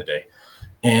FWA during the day.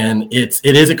 And it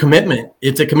is a commitment.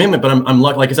 It's a commitment, but I'm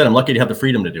lucky, like I said, I'm lucky to have the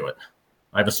freedom to do it.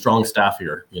 I have a strong staff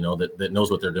here, that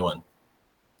knows what they're doing.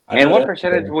 And what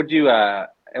percentage would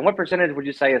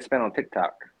you say is spent on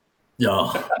TikTok?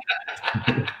 Yeah.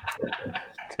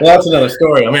 Well, that's another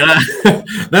story. I mean,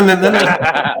 then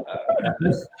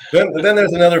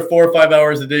there's another 4 or 5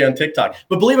 hours a day on TikTok.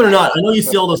 But believe it or not, I know you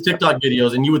see all those TikTok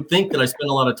videos, and you would think that I spend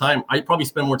a lot of time. I probably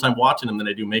spend more time watching them than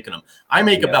I do making them. I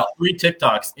make about 3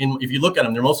 TikToks if you look at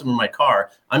them, most of them in my car.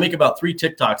 I make about 3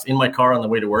 TikToks in my car on the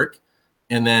way to work,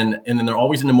 and then they're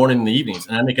always in the morning and the evenings.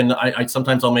 And I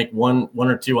sometimes I'll make one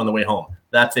or 2 on the way home.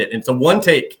 That's it. And so one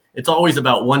take. It's always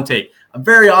about one take.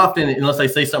 Very often, unless I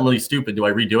say something really stupid, do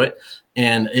I redo it?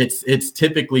 And it's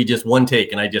typically just one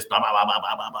take, and I just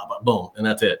boom, and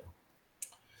that's it.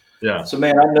 Yeah. So,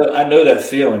 man, I know that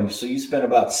feeling. So you spend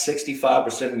about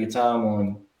 65% of your time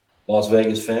on Las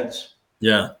Vegas Fence.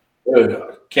 Yeah. Dude,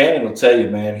 Cannon will tell you,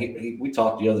 man. We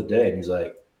talked the other day, and he's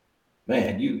like,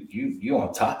 "Man, you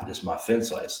on top of this, my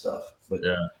fence light stuff." But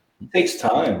yeah, it takes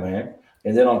time, man.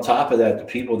 And then on top of that, the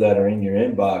people that are in your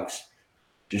inbox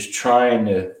just trying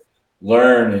to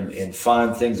learn and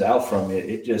find things out from it,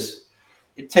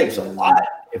 it takes a lot.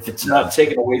 If it's not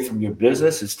taken away from your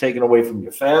business, it's taken away from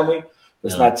your family.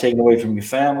 It's not taken away from your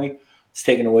family. It's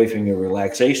taken away from your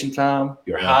relaxation time,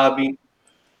 your hobby.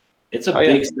 It's a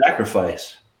big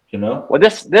sacrifice, Well,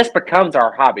 this becomes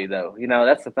our hobby, though.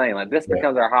 That's the thing. Like, this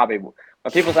becomes our hobby. When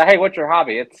people say, hey, what's your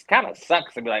hobby? It's kind of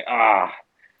sucks to be like,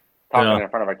 talking in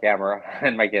front of a camera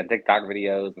and making TikTok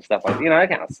videos and stuff like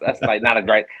that's like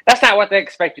that's not what they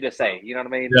expect you to say. You know what I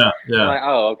mean? Yeah. I'm like,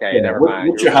 oh, okay, never mind.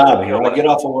 What's your hobby? I get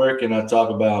off of work and I talk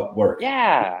about work.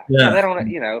 Yeah. They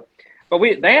don't, but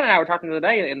Dan and I were talking the other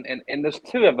day, and there's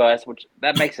 2 of us, which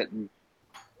that makes it.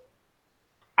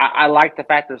 I like the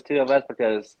fact there's 2 of us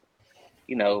because,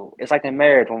 it's like in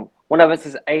marriage when one of us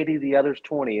is 80, the other's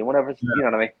 20, and one of us, you know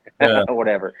what I mean? Yeah.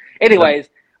 Whatever. Anyways.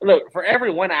 Look, for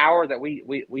every 1 hour that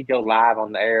we go live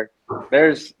on the air,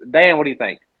 there's Dan. What do you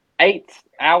think? 8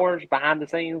 hours behind the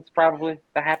scenes, probably,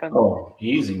 that happens. Oh,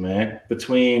 easy, man.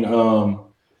 Between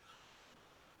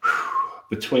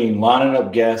lining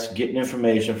up guests, getting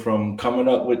information from, coming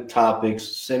up with topics,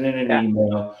 sending an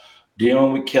email,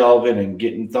 dealing with Kelvin, and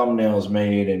getting thumbnails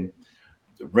made, and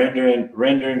rendering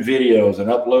videos and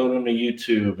uploading them to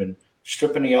YouTube, and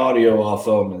stripping the audio off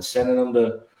of them and sending them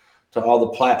to all the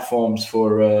platforms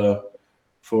for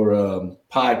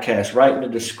podcasts, writing the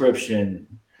description,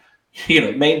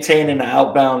 maintaining the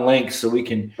outbound links so we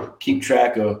can keep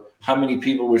track of how many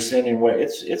people we're sending where.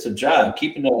 It's a job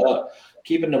keeping the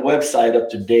website up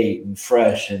to date and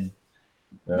fresh, and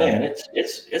man,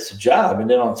 it's a job. And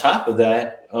then on top of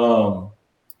that,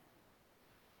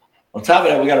 we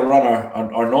got to run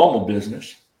our normal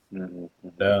business.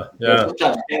 Yeah.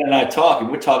 Sometimes Ken and I talk, and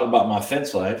we're talking about my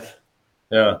fence life.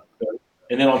 Yeah.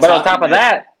 And then on top of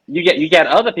that, you get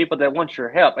other people that want your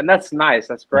help, and that's nice.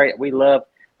 That's great. We love.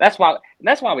 That's why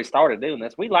we started doing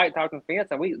this. We like talking fence,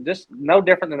 and we just no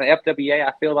different than the FWA.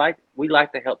 I feel like we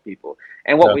like to help people,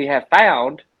 and what we have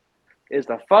found is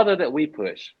the further that we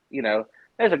push. There's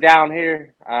a down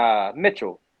here,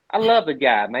 Mitchell. I love the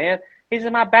guy, man. He's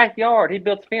in my backyard. He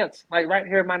built a fence like right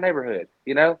here in my neighborhood.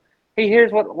 He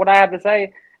hears what I have to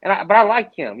say, but I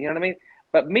like him. You know what I mean?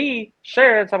 But me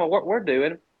sharing some of what we're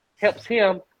doing helps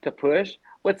him to push,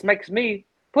 which makes me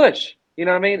push. You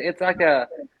know what I mean? It's like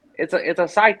it's a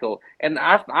cycle. And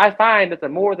I find that the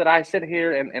more that I sit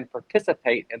here and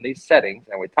participate in these settings,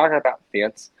 and we talk about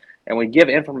fence, and we give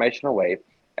information away,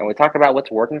 and we talk about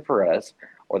what's working for us,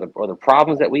 or the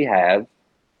problems that we have,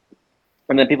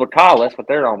 and then people call us with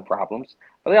their own problems,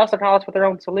 but they also call us with their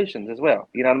own solutions as well.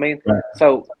 You know what I mean? Right.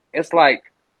 So it's like,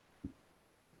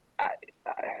 I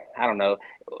don't know.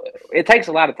 It takes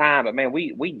a lot of time, but man,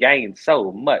 we gain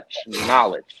so much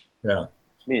knowledge. Yeah.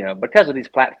 Because of these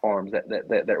platforms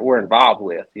that we're involved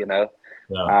with. Yeah.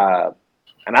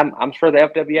 And I'm sure the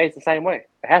FWA is the same way.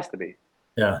 It has to be.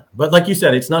 Yeah. But like you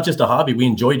said, it's not just a hobby. We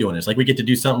enjoy doing this. Like we get to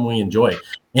do something we enjoy.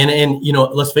 And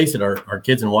let's face it, our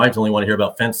kids and wives only want to hear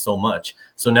about fence so much.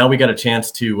 So now we got a chance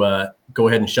to go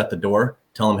ahead and shut the door.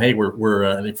 Tell them, hey, we're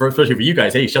especially for you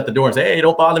guys, hey, shut the door and say, hey,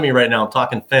 don't bother me right now. I'm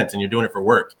talking fence, and you're doing it for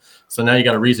work. So now you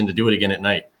got a reason to do it again at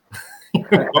night.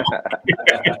 Right.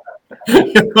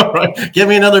 Give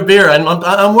me another beer.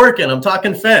 I'm working. I'm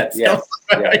talking fence. Yes.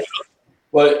 Yes.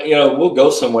 Well, we'll go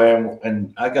somewhere,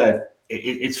 and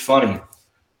it's funny.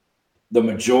 The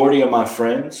majority of my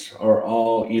friends are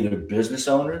all either business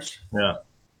owners. Yeah.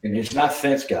 And it's not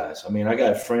fence guys. I mean, I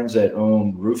got friends that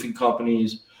own roofing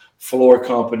companies, floor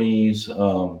companies, they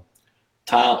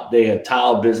have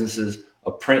tile businesses,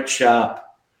 a print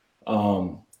shop,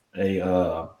 a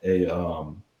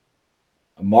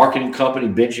marketing company.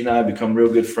 Benji and I become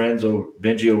real good friends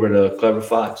Benji over at Clever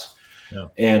Fox. Yeah.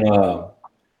 And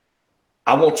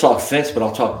I won't talk fence, but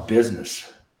I'll talk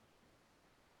business.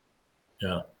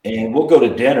 Yeah. And we'll go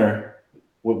to dinner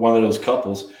with one of those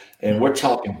couples, and we're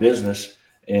talking business.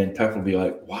 And Pepper will be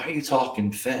like, why are you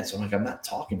talking fence? I'm like, I'm not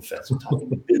talking fence. I'm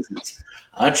talking business,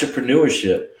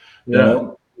 entrepreneurship.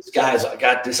 This guy's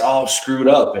got this all screwed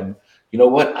up. And you know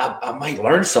what? I might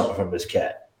learn something from this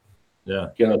cat. Yeah.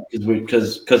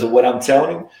 Because of what I'm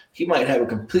telling him, he might have a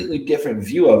completely different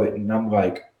view of it. And I'm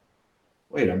like,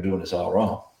 wait, I'm doing this all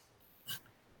wrong.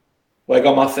 Like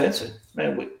on my fencing,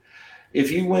 man. If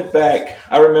you went back,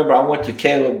 I remember I went to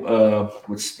Caleb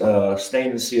with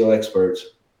Stain and Seal Experts.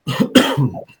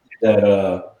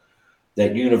 that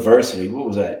university, what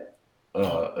was that?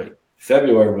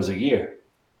 February was a year.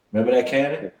 Remember that,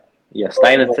 Cannon? Yeah,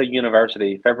 Stain and Seal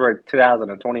University, February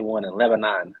 2021 in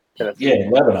Lebanon, Tennessee. Yeah,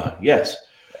 in Lebanon, yes.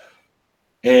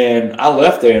 And I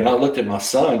left there and I looked at my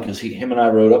son because him and I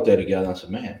rode up there together. And I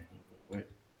said, man,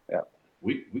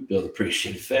 we built a pretty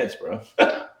shitty fence, bro.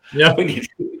 Yeah.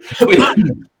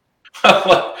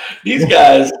 These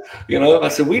guys, I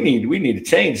said, we need to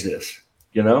change this.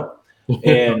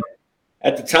 And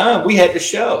at the time we had the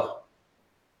show,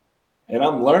 and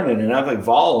I'm learning and I've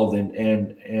evolved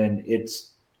and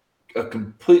it's a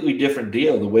completely different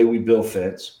deal. The way we build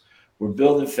fence, we're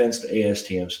building fence to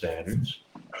ASTM standards.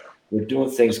 We're doing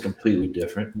things completely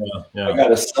different. Yeah. I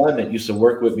got a son that used to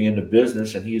work with me in the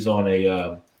business, and he's on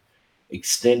a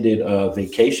extended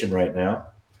vacation right now.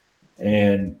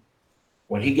 And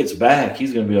when he gets back,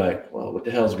 he's going to be like, well, what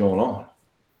the hell's going on?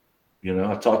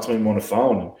 I talked to him on the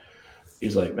phone, and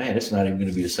he's like, man, it's not even going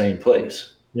to be the same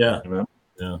place. Yeah.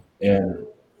 Yeah. And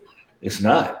it's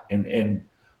not. And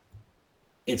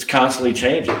it's constantly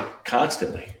changing,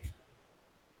 constantly.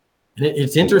 And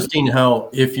it's interesting how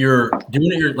if you're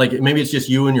doing it, like maybe it's just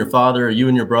you and your father, or you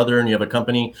and your brother, and you have a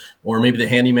company, or maybe the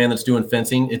handyman that's doing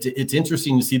fencing. It's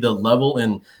interesting to see the level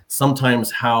and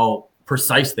sometimes how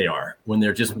precise they are when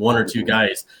they're just one or two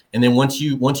guys. And then once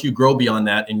you grow beyond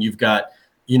that, and you've got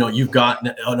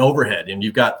an overhead, and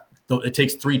you've got it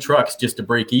takes 3 trucks just to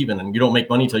break even, and you don't make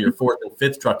money until your 4th and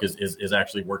 5th truck is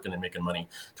actually working and making money,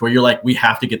 to where you're like, we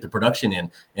have to get the production in.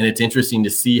 And it's interesting to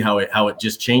see how it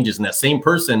just changes. And that same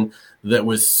person that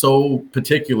was so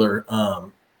particular,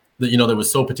 that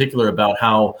was so particular about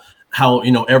how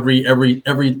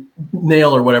every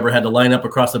nail or whatever had to line up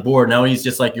across the board. Now he's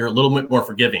just like, you're a little bit more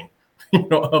forgiving,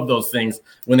 of those things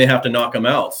when they have to knock them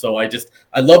out. So I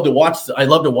love to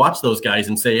watch those guys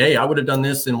and say, hey, I would have done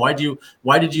this. And why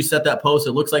did you set that post?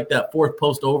 It looks like that 4th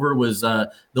post over was,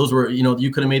 those were,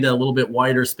 you could have made that a little bit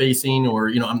wider spacing,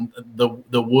 or, the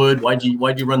wood, why'd you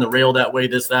run the rail that way,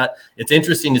 this, that. It's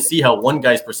interesting to see how one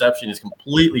guy's perception is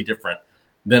completely different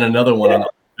than another one. On the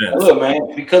fence. Look,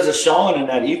 man, because of Sean and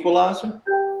that equalizer.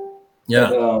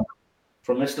 Yeah.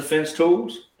 From Mr. Fence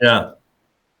Tools. Yeah.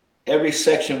 Every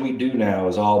section we do now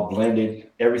is all blended.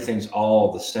 Everything's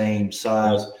all the same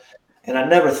size. And I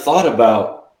never thought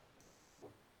about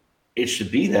it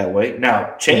should be that way.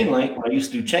 Now, chain link, when I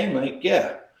used to do chain link,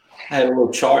 yeah, I had a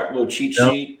little chart, a little cheat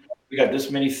sheet. We got this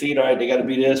many feet. All right, they got to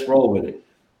be this, roll with it.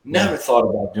 Never thought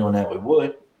about doing that with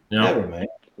wood. Never, man.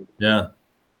 Yeah.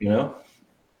 Yeah.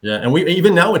 And we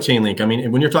even now with chain link, I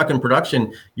mean, when you're talking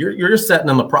production, you're setting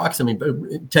them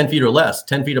approximately 10 feet or less,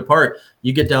 10 feet apart.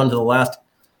 You get down to the last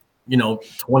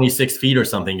 26 feet or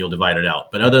something, you'll divide it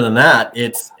out. But other than that,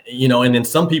 it's, and then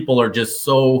some people are just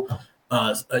so,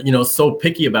 so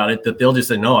picky about it that they'll just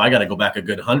say, no, I got to go back a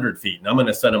good 100 feet. And I'm going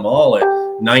to set them all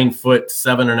at 9 foot,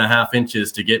 7.5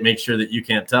 inches to make sure that you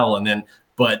can't tell. And then,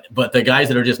 but the guys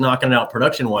that are just knocking it out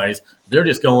production wise, they're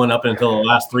just going up until the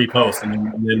last 3 posts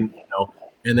and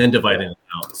then dividing it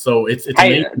out. So it's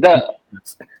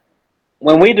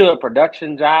when we do a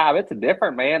production job, it's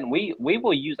different, man. We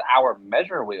will use our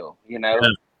measure wheel,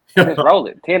 just roll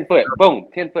it 10 foot, boom,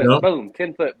 10 foot, boom,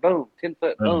 10 foot, boom, 10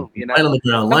 foot, boom.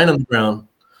 Line on the ground.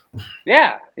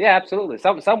 Yeah, absolutely.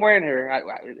 Somewhere in here,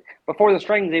 before the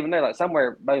string's even there, like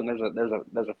somewhere, boom, there's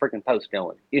a freaking post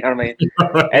going. You know what I mean?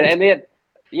 and then,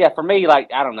 for me,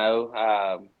 like I don't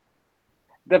know,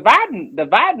 dividing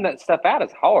that stuff out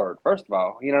is hard. First of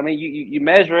all, you know what I mean. You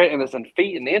measure it and it's in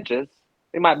feet and inches.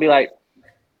 It might be like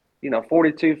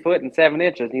 42 foot and 7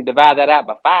 inches, and you divide that out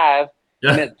by 5,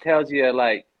 and it tells you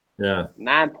like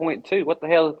 9.2. What the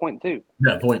hell is 0.2?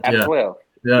 Yeah, 12.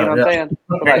 Yeah, you know what I'm saying?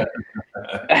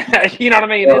 Like, you know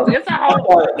what I mean? It's a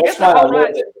hard. That's why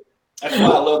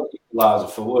I love the equalizer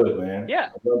for wood, man. Yeah,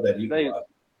 I love that equalizer.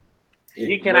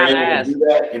 You cannot ask do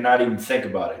that and not even think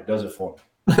about it. It does it for me.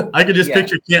 I could just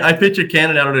picture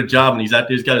Cannon out at a job, and he's got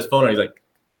his phone, and he's like,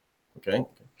 okay,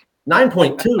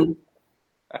 9.2.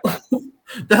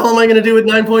 The hell am I going to do with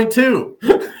 9.2?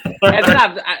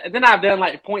 And then I've done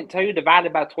like 0.2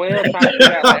 divided by 12. Trying to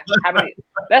figure out like how many.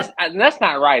 That's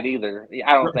not right either.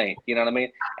 I don't think. You know what I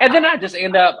mean? And then I just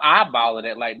end up eyeballing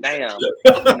it. Like, damn.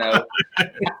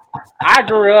 I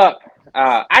grew up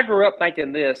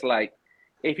thinking this. Like,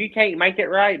 if you can't make it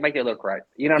right, make it look right.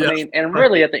 You know what I mean? And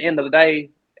really, at the end of the day,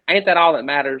 ain't that all that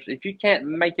matters? If you can't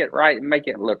make it right, make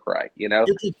it look right.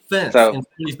 It's a fence. So,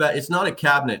 it's not a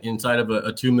cabinet inside of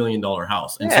a $2 million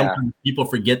house. And sometimes people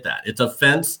forget that it's a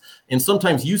fence. And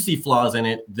sometimes you see flaws in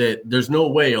it that there's no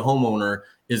way a homeowner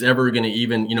is ever going to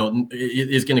even,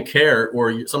 is going to care.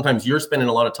 Or sometimes you're spending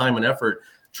a lot of time and effort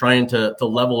trying to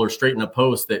level or straighten a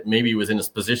post that maybe was in this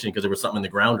position because there was something in the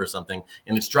ground or something,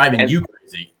 and it's driving you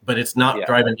crazy, but it's not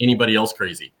driving anybody else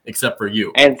crazy except for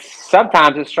you. And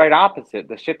sometimes it's straight opposite.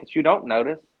 The shit that you don't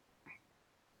notice,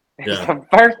 it's the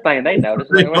first thing they notice.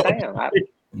 But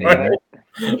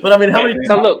I mean, how many?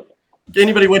 So look,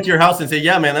 anybody went to your house and say,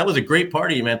 "Yeah, man, that was a great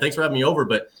party, man. Thanks for having me over."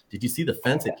 But did you see the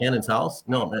fence at Cannon's house?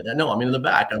 No, man, no. I mean, in the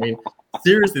back. I mean,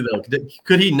 seriously though,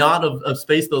 could he not have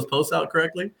spaced those posts out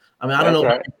correctly? I mean, I don't know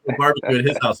if he could barbecue at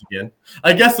his house again.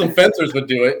 I guess some fencers would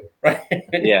do it, right?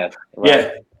 Yeah.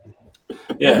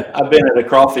 I've been at a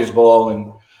crawfish bowl,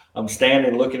 and I'm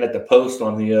standing looking at the post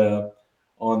on the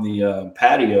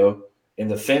patio,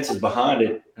 and the fence is behind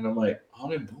it, and I'm like, all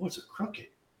them boards are crooked.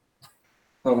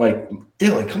 I'm like,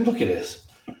 Dylan, come look at this.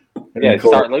 And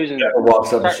start losing.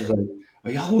 Walks up and she's like, are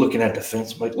y'all looking at the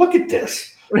fence? I'm like, look at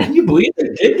this. Can you believe they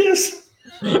did this?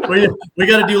 we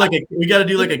got to do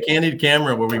like a candid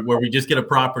camera where we just get a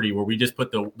property where we just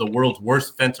put the world's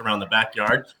worst fence around the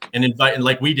backyard and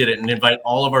like we did it, and invite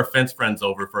all of our fence friends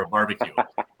over for a barbecue.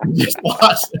 Just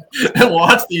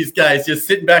watch these guys just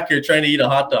sitting back here trying to eat a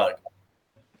hot dog.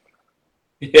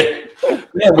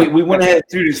 Yeah, we went ahead and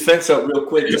threw this fence up real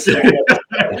quick.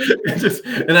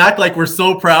 And act like we're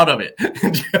so proud of it.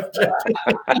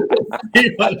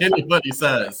 See what anybody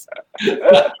says.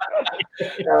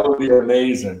 That would be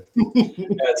amazing.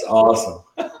 That's awesome.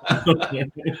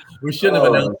 We shouldn't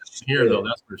have announced it here, though.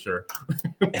 That's for sure.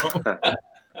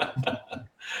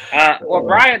 Well,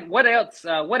 Brian, what else?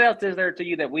 What else is there to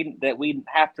you that we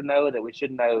have to know, that we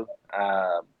should know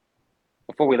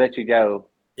before we let you go?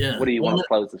 Yeah. What do you want to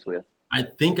close this with? I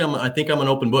think I'm an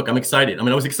open book. I'm excited. I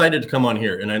mean, I was excited to come on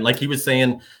here, and like he was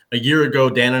saying a year ago,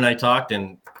 Dan and I talked,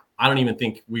 and I don't even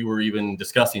think we were even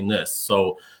discussing this.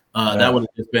 So that would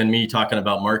have just been me talking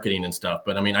about marketing and stuff.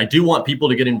 But I mean, I do want people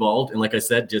to get involved, and like I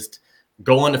said, just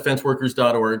go on to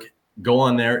fenceworkers.org. Go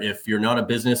on there. If you're not a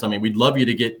business, I mean, we'd love you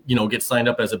to get signed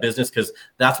up as a business, because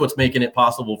that's what's making it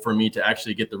possible for me to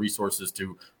actually get the resources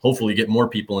to hopefully get more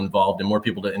people involved and more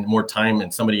people and more time,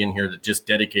 and somebody in here that just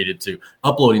dedicated to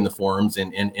uploading the forums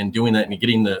and doing that and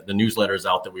getting the newsletters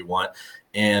out that we want,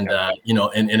 and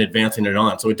and advancing it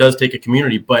on. So it does take a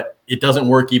community, but it doesn't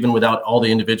work even without all the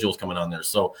individuals coming on there.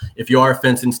 So if you are a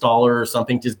fence installer or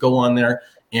something, just go on there.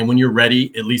 And when you're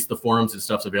ready, at least the forums and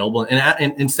stuff's available.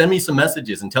 And send me some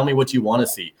messages and tell me what you want to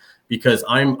see, because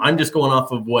I'm just going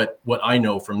off of what I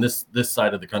know from this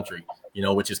side of the country,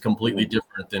 which is completely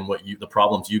different than the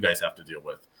problems you guys have to deal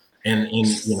with.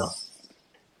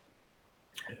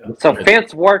 So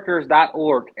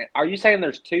fenceworkers.org. Are you saying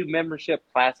there's 2 membership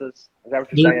classes? Is that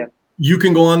what you're saying? You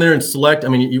can go on there and select. I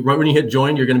mean, right when you hit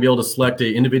join, you're going to be able to select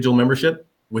a individual membership,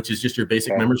 which is just your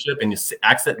basic membership, and you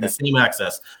access the same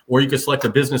access. Or you could select a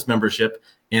business membership,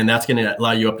 and that's going to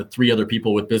allow you up to 3 other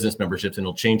people with business memberships, and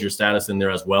it'll change your status in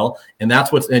there as well. And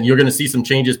and you're going to see some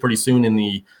changes pretty soon in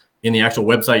the actual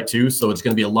website too. So it's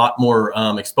going to be a lot more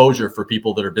exposure for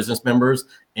people that are business members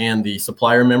and the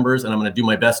supplier members. And I'm going to do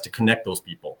my best to connect those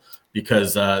people,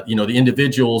 because the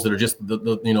individuals that are just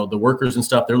the workers and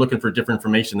stuff, they're looking for different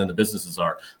information than the businesses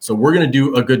are. So we're going to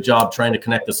do a good job trying to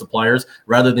connect the suppliers,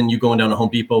 rather than you going down to Home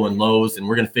Depot and Lowe's, and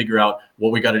we're going to figure out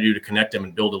what we got to do to connect them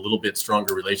and build a little bit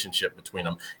stronger relationship between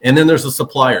them. And then there's the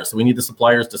suppliers. So we need the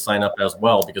suppliers to sign up as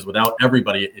well, because without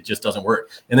everybody, it just doesn't work.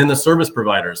 And then the service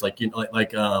providers, like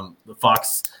the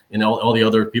Fox and all the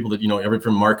other people that, everything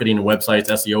from marketing and websites,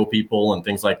 SEO people and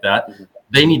things like that.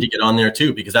 They need to get on there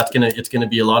too, because it's going to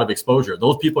be a lot of exposure.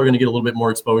 Those people are going to get a little bit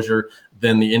more exposure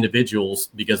than the individuals,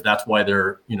 because that's why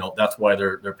they're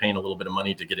paying a little bit of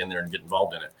money to get in there and get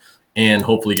involved in it, and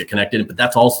hopefully get connected. But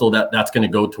that's also that's going to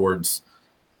go towards,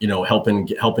 helping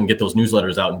get those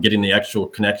newsletters out and getting the actual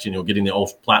connection, getting the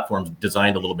old platforms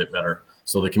designed a little bit better,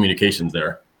 so the communication's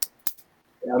there.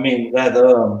 I mean,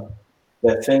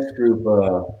 that fence group,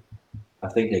 I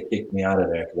think they kicked me out of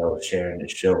there because I was sharing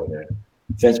this show in there.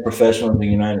 Fence Professionals in the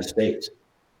United States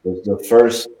was the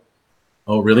first.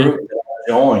 Oh, really? Group that I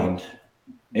joined,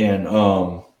 and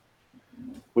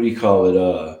what do you call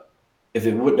it? If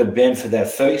it wouldn't have been for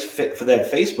that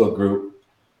Facebook group,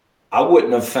 I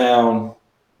wouldn't have found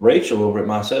Rachel over at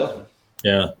myself.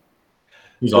 Yeah,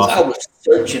 he's awesome. I was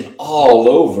searching all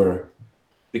over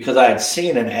because I had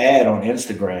seen an ad on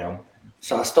Instagram,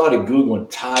 so I started Googling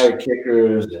tire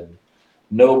kickers and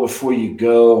know before you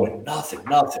go, and nothing.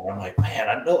 I'm like, man,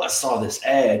 I know I saw this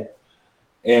ad.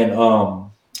 And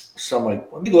so I'm like,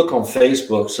 let me look on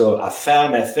Facebook. So I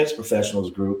found that Fence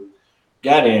Professionals group,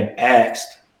 got in,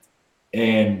 asked,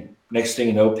 and next thing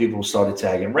you know, people started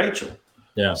tagging Rachel.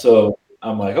 Yeah. So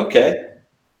I'm like, okay.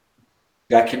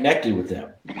 Got connected with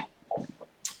them because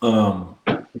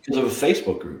of a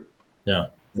Facebook group. Yeah.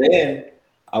 Then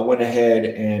I went ahead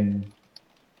and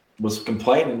was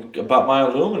complaining about my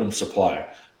aluminum supplier.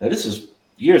 Now, this is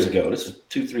years ago. This is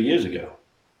 2-3 years ago.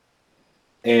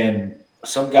 And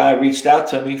some guy reached out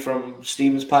to me from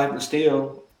Stevens Pipe and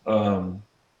Steel,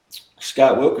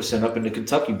 Scott Wilkerson up in the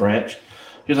Kentucky branch.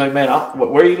 He was like, man,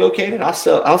 where are you located? I'll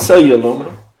sell you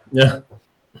aluminum. Yeah.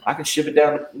 I can ship it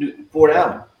down to Port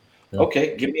Allen. Yeah.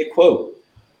 Okay, give me a quote.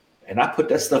 And I put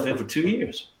that stuff in for 2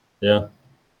 years. Yeah.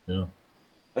 Yeah.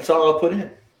 That's all I put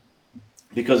in,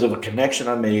 because of a connection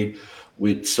I made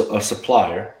with a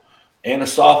supplier and a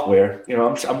software.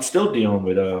 I'm still dealing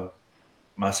with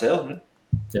my salesman.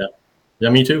 Yeah. Yeah,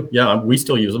 me too. Yeah, we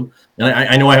still use them. And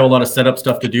I know I have a lot of setup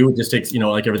stuff to do. It just takes,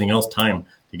 like everything else, time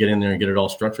to get in there and get it all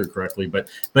structured correctly. But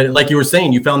like you were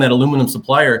saying, you found that aluminum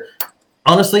supplier.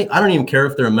 Honestly, I don't even care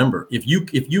if they're a member. If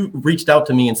you reached out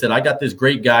to me and said, I got this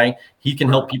great guy, he can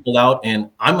help people out, and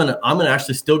I'm gonna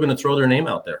actually still gonna throw their name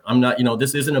out there. I'm not,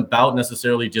 this isn't about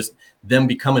necessarily just them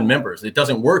becoming members. It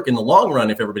doesn't work in the long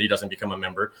run if everybody doesn't become a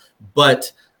member,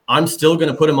 but I'm still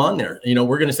gonna put them on there.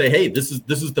 We're gonna say, hey, this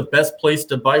is the best place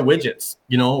to buy widgets,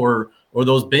 or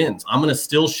those bins. I'm gonna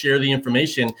still share the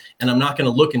information, and I'm not gonna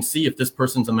look and see if this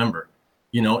person's a member.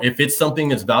 If it's something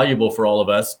that's valuable for all of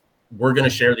us, we're going to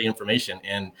share the information,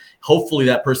 and hopefully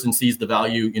that person sees the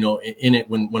value, you know, in it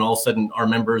when all of a sudden our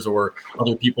members or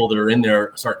other people that are in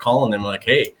there start calling them like,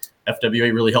 hey,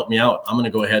 FWA really helped me out. I'm going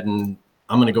to go ahead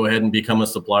and become a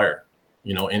supplier,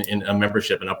 you know, in a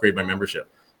membership and upgrade my membership.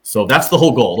 So that's the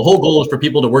whole goal. The whole goal is for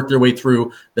people to work their way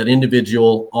through that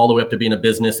individual all the way up to being a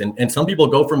business. And some people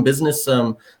go from business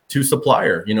to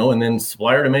supplier, you know, and then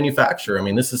supplier to manufacturer. I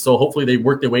mean, this is so hopefully they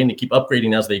work their way and they keep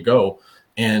upgrading as they go,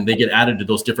 and they get added to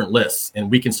those different lists,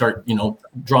 and we can start, you know,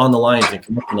 drawing the lines and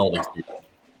connecting all these people.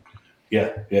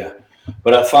 Yeah, yeah.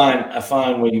 But I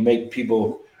find when you make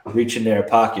people reach in their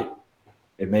pocket,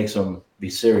 it makes them be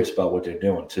serious about what they're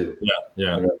doing too. Yeah,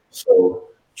 yeah. You know? So,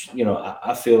 you know,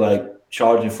 I feel like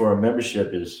charging for a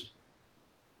membership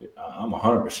I'm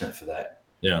 100% for that.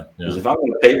 Yeah, because if I'm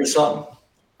going to pay for something,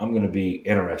 I'm going to be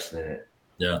interested in it.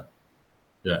 Yeah,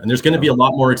 yeah. And there's going to be a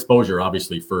lot more exposure,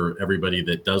 obviously, for everybody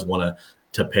that does want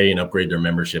to pay and upgrade their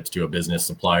memberships to a business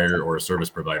supplier or a service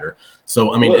provider.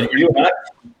 So, I mean, look,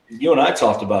 you and I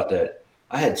talked about that.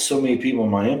 I had so many people in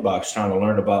my inbox trying to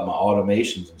learn about my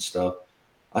automations and stuff.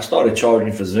 I started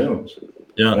charging for Zooms.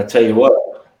 Yeah. And I tell you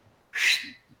what,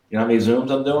 you know how many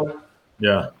Zooms I'm doing?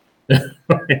 Yeah.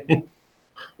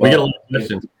 We get a lot of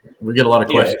questions. We get a lot of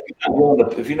questions.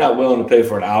 If you're not willing to pay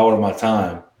for an hour of my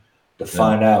time to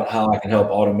find out how I can help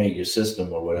automate your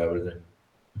system or whatever, then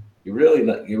you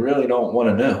really don't want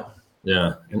to know.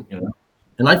 Yeah. You know?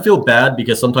 And I feel bad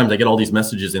because sometimes I get all these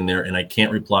messages in there and I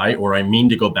can't reply, or I mean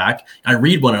to go back. I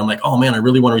read one and I'm like, oh man, I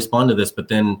really want to respond to this, but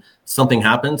then something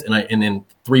happens and then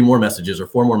 3 more messages or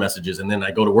 4 more messages, and then I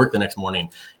go to work the next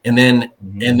morning, and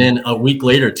then a week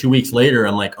later, 2 weeks later,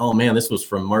 I'm like, oh man, this was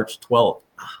from March 12th.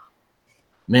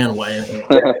 Man, why?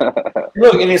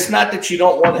 Look, and it's not that you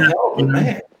don't want to help, but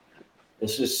man,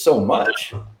 it's just so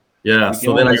much. Yeah.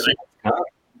 So then I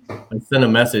send a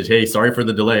message, hey, sorry for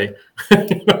the delay.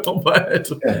 But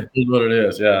it's what it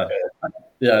is. Yeah.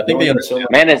 Yeah. I think they understand.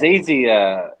 Man, it's easy.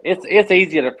 It's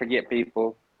easier to forget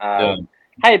people.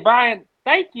 Hey, Brian,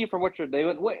 thank you for what you're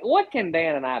doing. What can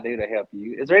Dan and I do to help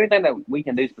you? Is there anything that we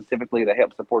can do specifically to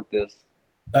help support this?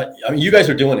 I mean, you guys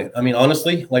are doing it. I mean,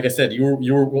 honestly, like I said,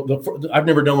 I've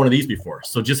never done one of these before.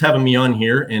 So just having me on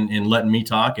here and letting me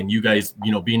talk, and you guys,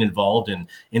 you know, being involved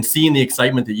and seeing the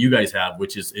excitement that you guys have,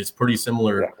 which is pretty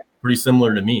similar. Yeah. Pretty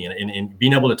similar to me, and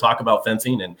being able to talk about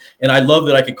fencing, and I love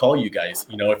that I could call you guys,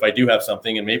 you know, if I do have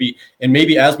something, and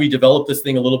maybe as we develop this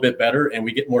thing a little bit better and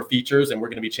we get more features and we're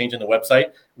going to be changing the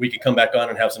website, we could come back on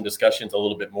and have some discussions a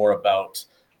little bit more about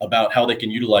how they can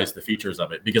utilize the features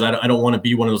of it, because I don't want to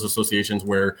be one of those associations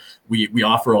where we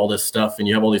offer all this stuff and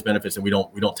you have all these benefits and we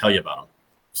don't tell you about them.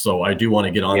 So I do want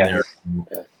to get on there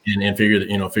and figure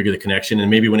the connection,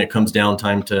 and maybe when it comes down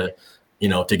time to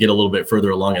get a little bit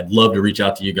further along, I'd love to reach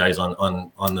out to you guys on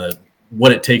the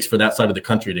what it takes for that side of the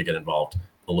country to get involved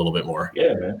a little bit more.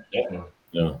 Yeah, man, definitely.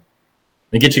 Yeah,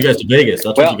 and get you guys to Vegas.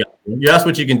 That's what you got. You ask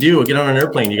what you can do. Get on an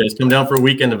airplane. You guys come down for a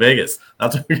weekend to Vegas.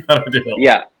 That's what we got to do.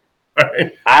 Yeah,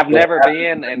 right? I've never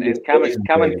been, and it's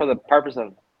coming for the purpose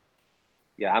of.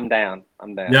 Yeah, I'm down.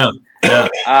 Yeah.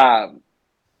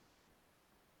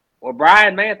 Well,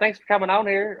 Brian, man, thanks for coming on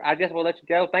here. I guess we'll let you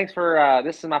go. Thanks for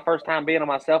this is my first time being on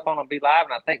my cell phone on Be Live,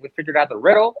 and I think we figured out the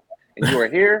riddle, and you were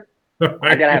here.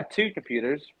 I gotta have 2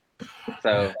 computers.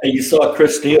 So hey, you saw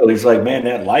Chris Steele. He's like, man,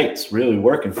 that light's really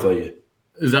working for you.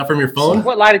 Is that from your phone?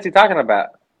 What light is he talking about?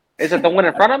 Is it the one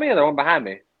in front of me or the one behind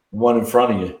me? One in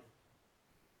front of you.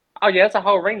 Oh yeah, it's a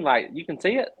whole ring light. You can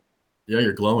see it. Yeah,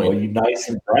 you're glowing. Well, you're nice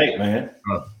and bright, man.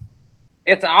 Huh.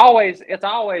 It's always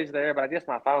there, but I guess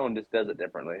my phone just does it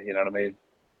differently. You know what I mean?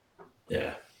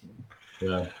 Yeah.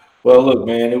 Yeah. Well, look,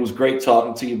 man, it was great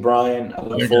talking to you, Brian. I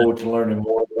look forward to learning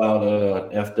more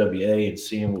about FWA and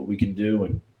seeing what we can do.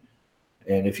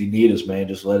 And if you need us, man,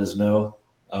 just let us know.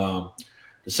 The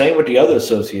same with the other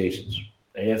associations,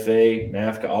 AFA,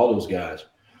 NAFCA, all those guys.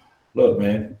 Look,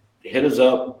 man, hit us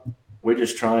up. We're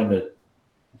just trying to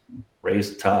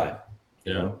raise the tide.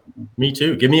 Yeah, you know? Me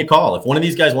too. Give me a call. If one of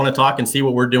these guys want to talk and see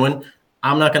what we're doing,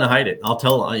 I'm not going to hide it. I'll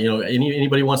tell,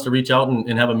 anybody wants to reach out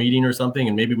and have a meeting or something,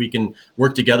 and maybe we can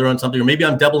work together on something, or maybe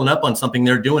I'm doubling up on something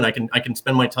they're doing. I can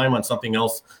spend my time on something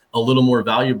else a little more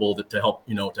valuable to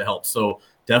help. So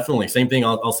definitely same thing.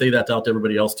 I'll say that out to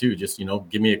everybody else too. Just,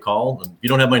 give me a call. If you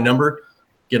don't have my number,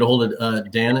 get a hold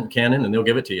of Dan and Cannon and they'll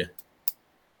give it to you.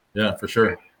 Yeah, for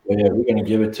sure. Yeah, we're going to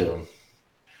give it to them.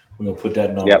 We're going to put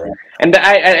that number. Yep.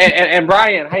 And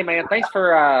Brian, hey man, thanks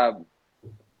for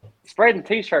spreading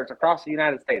T-shirts across the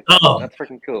United States. Oh, that's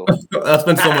freaking cool. That's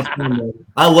been so much fun, man.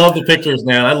 I love the pictures,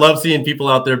 man. I love seeing people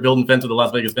out there building fence with the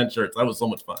Las Vegas Fence shirts. That was so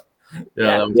much fun.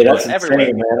 Yeah, Yeah, that's everywhere.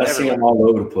 insane, man. I see them all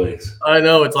over the place. I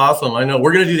know, it's awesome. I know.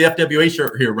 We're gonna do the FWA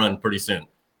shirt here run pretty soon.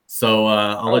 So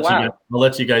I'll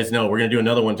let you guys know. We're gonna do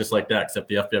another one just like that, except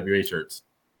the FWA shirts.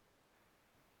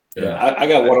 Yeah, I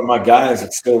got one of my guys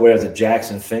that still wears a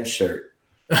Jackson Finch shirt.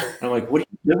 I'm like, what are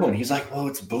you doing? He's like, well,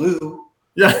 it's blue.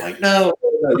 Yeah. I'm like, no,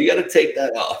 you got to take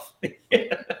that off.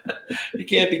 You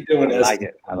can't be doing that.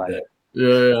 I like it.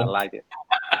 Yeah. I like it.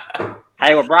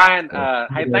 Hey, well, Brian,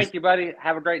 hey, thank you, buddy.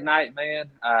 Have a great night, man.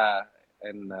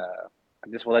 And I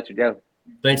just will let you go.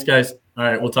 Thanks, guys. All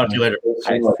right, we'll talk to you later.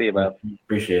 Hey, see you, bud.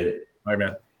 Appreciate it. All right,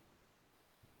 man.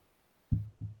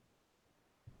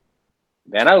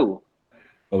 Dano.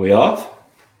 Are we off?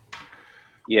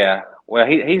 Yeah. Well,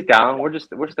 he's gone. We're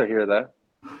still here though.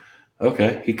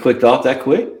 Okay. He clicked off that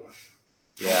quick?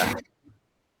 Yeah.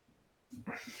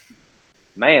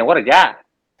 Man, what a guy.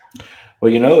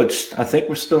 Well, I think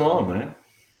we're still on, man.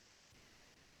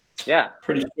 Yeah.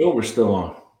 Pretty sure we're still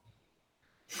on.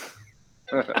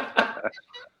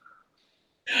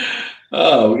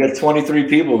 Oh, we got 23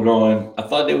 people going. I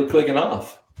thought they were clicking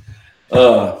off.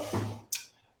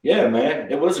 Yeah, man,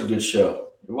 it was a good show.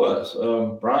 It was.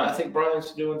 I think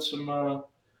Brian's doing some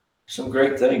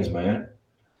great things, man.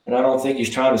 And I don't think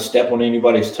he's trying to step on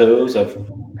anybody's toes. I've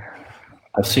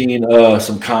seen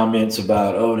some comments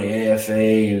about, the AFA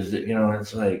is,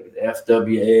 it's like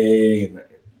FWA. And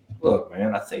look,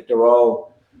 man, I think they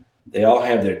all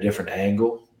have their different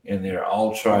angle, and they're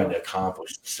all trying to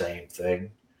accomplish the same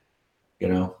thing.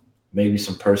 Maybe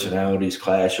some personalities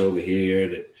clash over here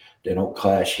that they don't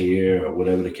clash here, or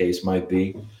whatever the case might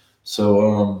be.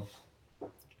 So,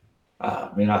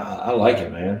 I like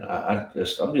it, man. I'm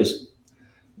just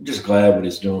glad what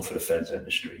it's doing for the fence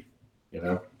industry.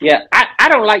 Yeah, I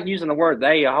don't like using the word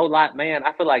they a whole lot, man.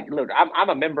 I feel like, look, I'm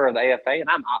a member of the AFA, and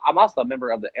I'm also a member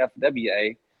of the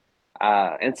FWA,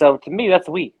 and so to me, that's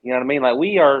we. You know what I mean? Like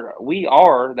we are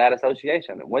that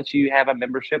association. Once you have a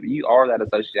membership, you are that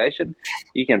association.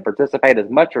 You can participate as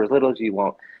much or as little as you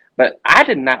want. But I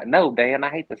did not know, Dan. I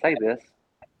hate to say this,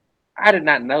 I did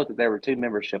not know that there were two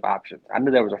membership options. I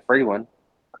knew there was a free one.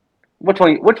 Which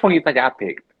one do you think I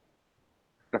picked?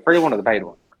 The free one or the paid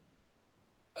one?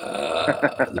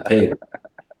 The paid.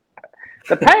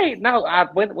 The paid? No,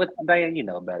 I went with Dan. You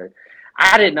know better.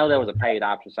 I didn't know there was a paid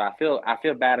option, so I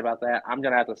feel bad about that. I'm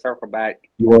gonna have to circle back.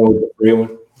 You want the free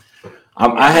one?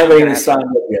 I haven't even signed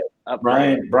up yet.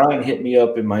 Brian hit me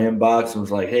up in my inbox and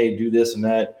was like, "Hey, do this and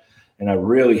that," and I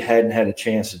really hadn't had a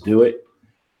chance to do it.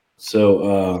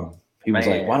 So he was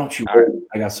like, "Why don't you wait?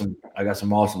 I got some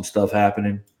awesome stuff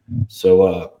happening."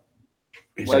 So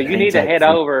well, you need to head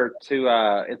over to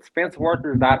it's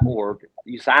fenceworkers.org.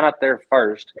 You sign up there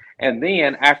first, and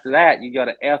then after that, you go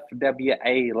to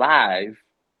FWA Live,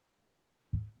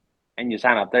 and you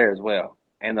sign up there as well.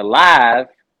 And the live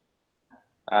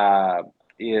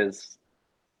is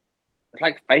it's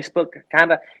like Facebook,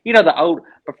 kind of. The old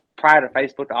prior to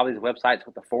Facebook, all these websites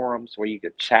with the forums where you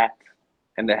could chat,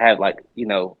 and they have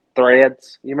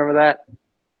threads. You remember that?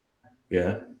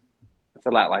 Yeah, it's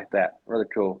a lot like that. Really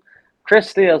cool.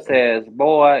 Chris Steele says,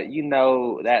 boy,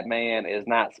 that man is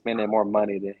not spending more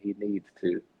money than he needs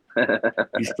to.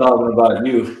 He's talking about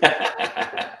you.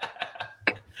 I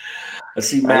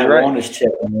see Matt Warner's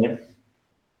checking in.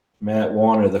 Matt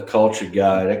Warner, the culture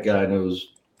guy. That guy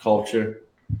knows culture.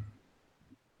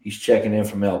 He's checking in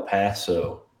from El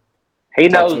Paso. He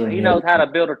knows how to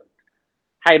build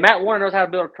Hey, Matt Warner knows how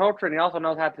to build a culture, and he also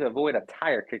knows how to avoid a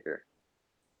tire kicker.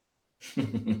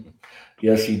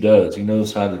 Yes, he does. He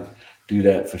knows how to do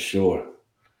that for sure.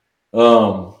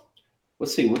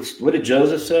 Let's see. What did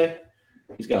Joseph say?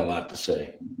 He's got a lot to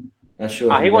say. Not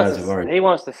sure if he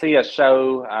wants to see a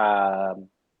show.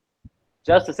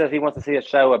 Justin says he wants to see a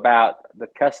show about the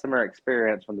customer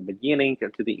experience from the beginning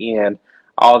to the end,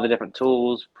 all the different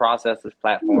tools, processes,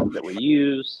 platforms that we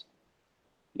use,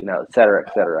 et cetera,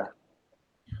 et cetera.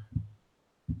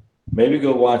 Maybe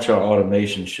go watch our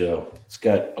automation show. It's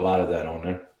got a lot of that on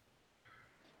there.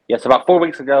 Yes, about 4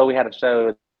 weeks ago, we had a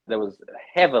show that was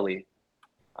heavily,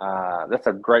 that's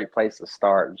a great place to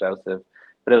start, Joseph,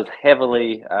 but it was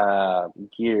heavily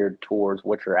geared towards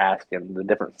what you're asking, the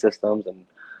different systems and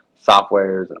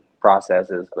softwares and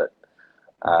processes. But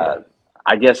I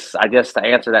guess to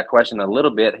answer that question a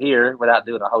little bit here, without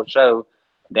doing a whole show,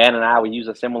 Dan and I, we use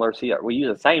the same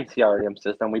CRM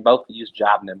system. We both use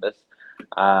Job Nimbus.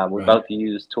 We both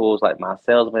use tools like My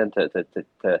Salesman to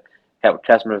help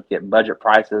customers get budget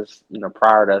prices,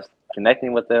 prior to us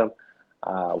connecting with them.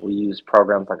 We use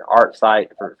programs like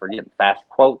ArtSite for getting fast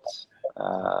quotes.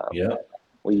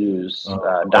 We use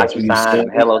DocuSign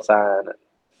and HelloSign,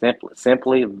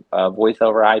 Simply voice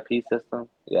over IP system.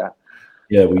 Yeah.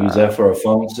 Yeah, we use that for our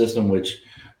phone system. Which,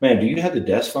 man, do you have the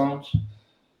desk phones?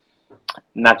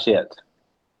 Not yet.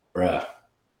 Bruh,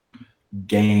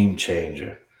 game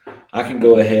changer. I can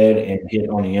go ahead and hit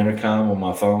on the intercom on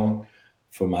my phone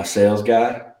for my sales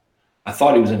guy. I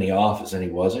thought he was in the office and he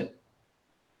wasn't.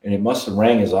 And it must have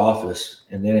rang his office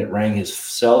and then it rang his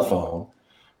cell phone.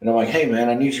 And I'm like, hey, man,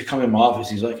 I need you to come in my office.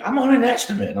 He's like, I'm on an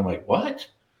estimate. And I'm like, what?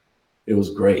 It was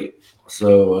great.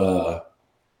 So,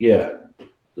 yeah,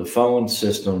 the phone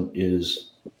system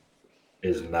is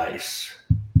nice.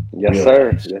 Yes, Real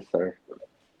sir. nice. Yes, sir.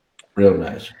 Real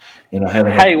nice. And I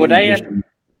haven't Hey, had well, any Dan. issue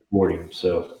recording.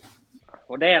 So,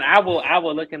 Well, Dan, I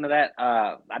will look into that.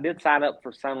 I did sign up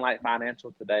for Sunlight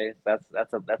Financial today. That's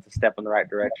a step in the right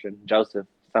direction. Joseph,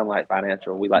 Sunlight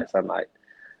Financial. We like Sunlight.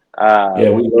 yeah,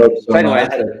 we love So anyway,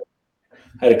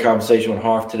 I had a conversation with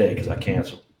Harf today because I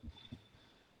canceled.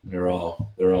 They're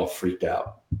all freaked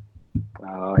out.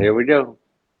 oh, here we go.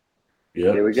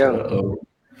 Yep. Here we go.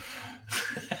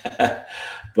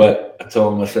 But I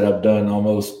told them, I said, I've done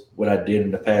almost what I did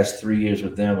in the past 3 years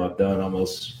with them. I've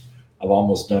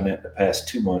almost done it in the past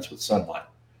 2 months with Sunlight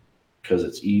because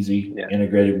it's easy,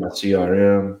 integrated with my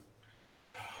CRM.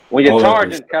 When you're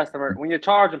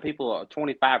charging people a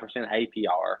 25%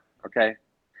 APR, okay,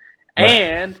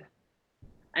 Right.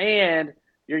 and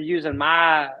you're using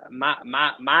my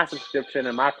subscription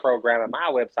and my program and my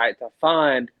website to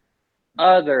fund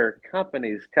other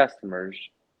companies' customers.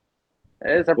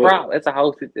 It's a problem. It's a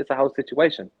whole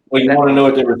situation. Well, you want to know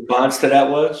what the response to that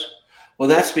was? Well,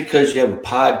 that's because you have a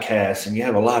podcast and you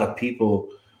have a lot of people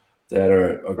that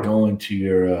are going to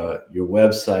your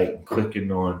website and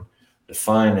clicking on the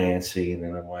financing,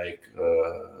 and I'm like,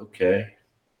 okay.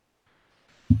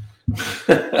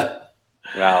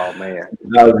 Oh man,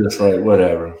 I was just like,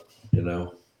 whatever,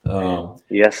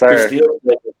 Yes, sir.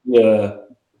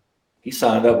 He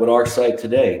signed up with our site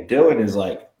today. Dylan is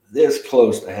like this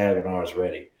close to having ours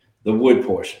ready, the wood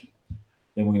portion.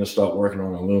 Then we're gonna start working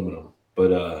on aluminum.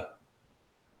 But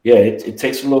yeah, it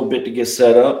takes a little bit to get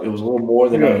set up. It was a little more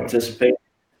than I anticipated.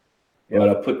 But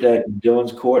I put that in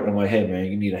Dylan's court, and I'm like, hey, man,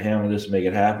 you need to handle this, make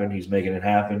it happen. He's making it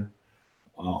happen.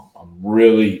 I'm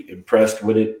really impressed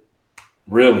with it.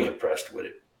 Really impressed with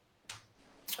it.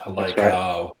 I like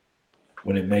how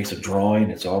when it makes a drawing,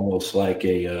 it's almost like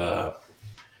a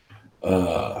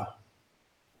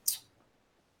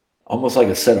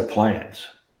set of plans.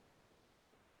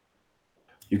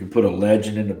 You can put a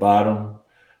legend in the bottom,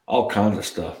 all kinds of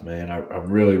stuff, man. I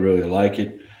really, really like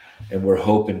it. And we're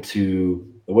hoping the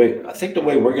way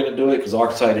we're going to do it, because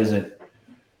ArcSite isn't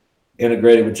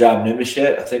integrated with Job Nimbus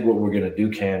yet. I think what we're going to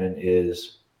do, Cannon,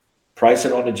 is price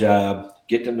it on the job,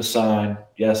 get them to sign.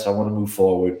 Yes, I want to move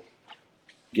forward.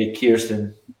 Get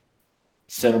Kirsten,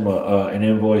 send them an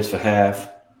invoice for half,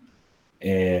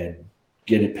 and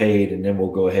get it paid, and then we'll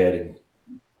go ahead and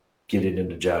get it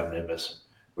into Job Nimbus.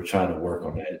 We're trying to work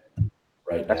on that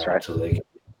right now until they can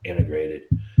integrate it.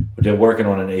 But they're working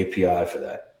on an API for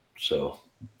that, so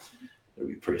it'll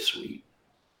be pretty sweet.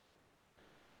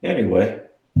 Anyway.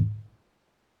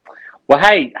 Well,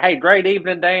 hey, great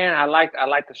evening, Dan. I like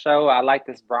the show. I like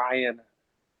this Brian.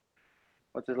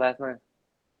 What's his last name?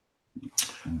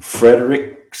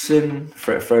 Frederickson.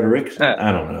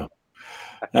 I don't know.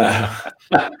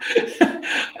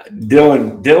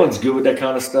 Dylan's good with that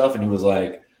kind of stuff, and he was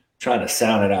like trying to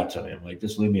sound it out to me. I'm like,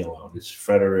 just leave me alone. It's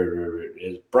Frederick.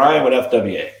 It's Brian with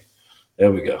FWA.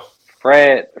 There we go.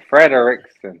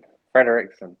 Frederickson.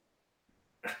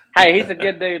 Hey, he's a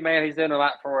good dude, man. He's doing a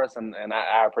lot for us, and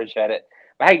I appreciate it.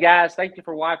 But hey, guys, thank you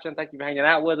for watching. Thank you for hanging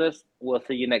out with us. We'll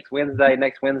see you next Wednesday.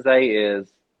 Next Wednesday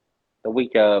is the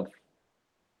week of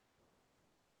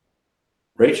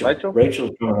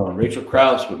Rachel's coming on. Rachel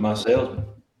Krause with My Salesman.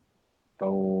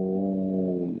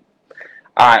 Boom.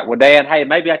 All right. Well, Dan, hey,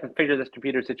 maybe I can figure this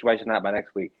computer situation out by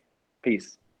next week.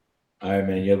 Peace. All right,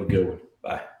 man. You have a good one.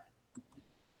 Bye.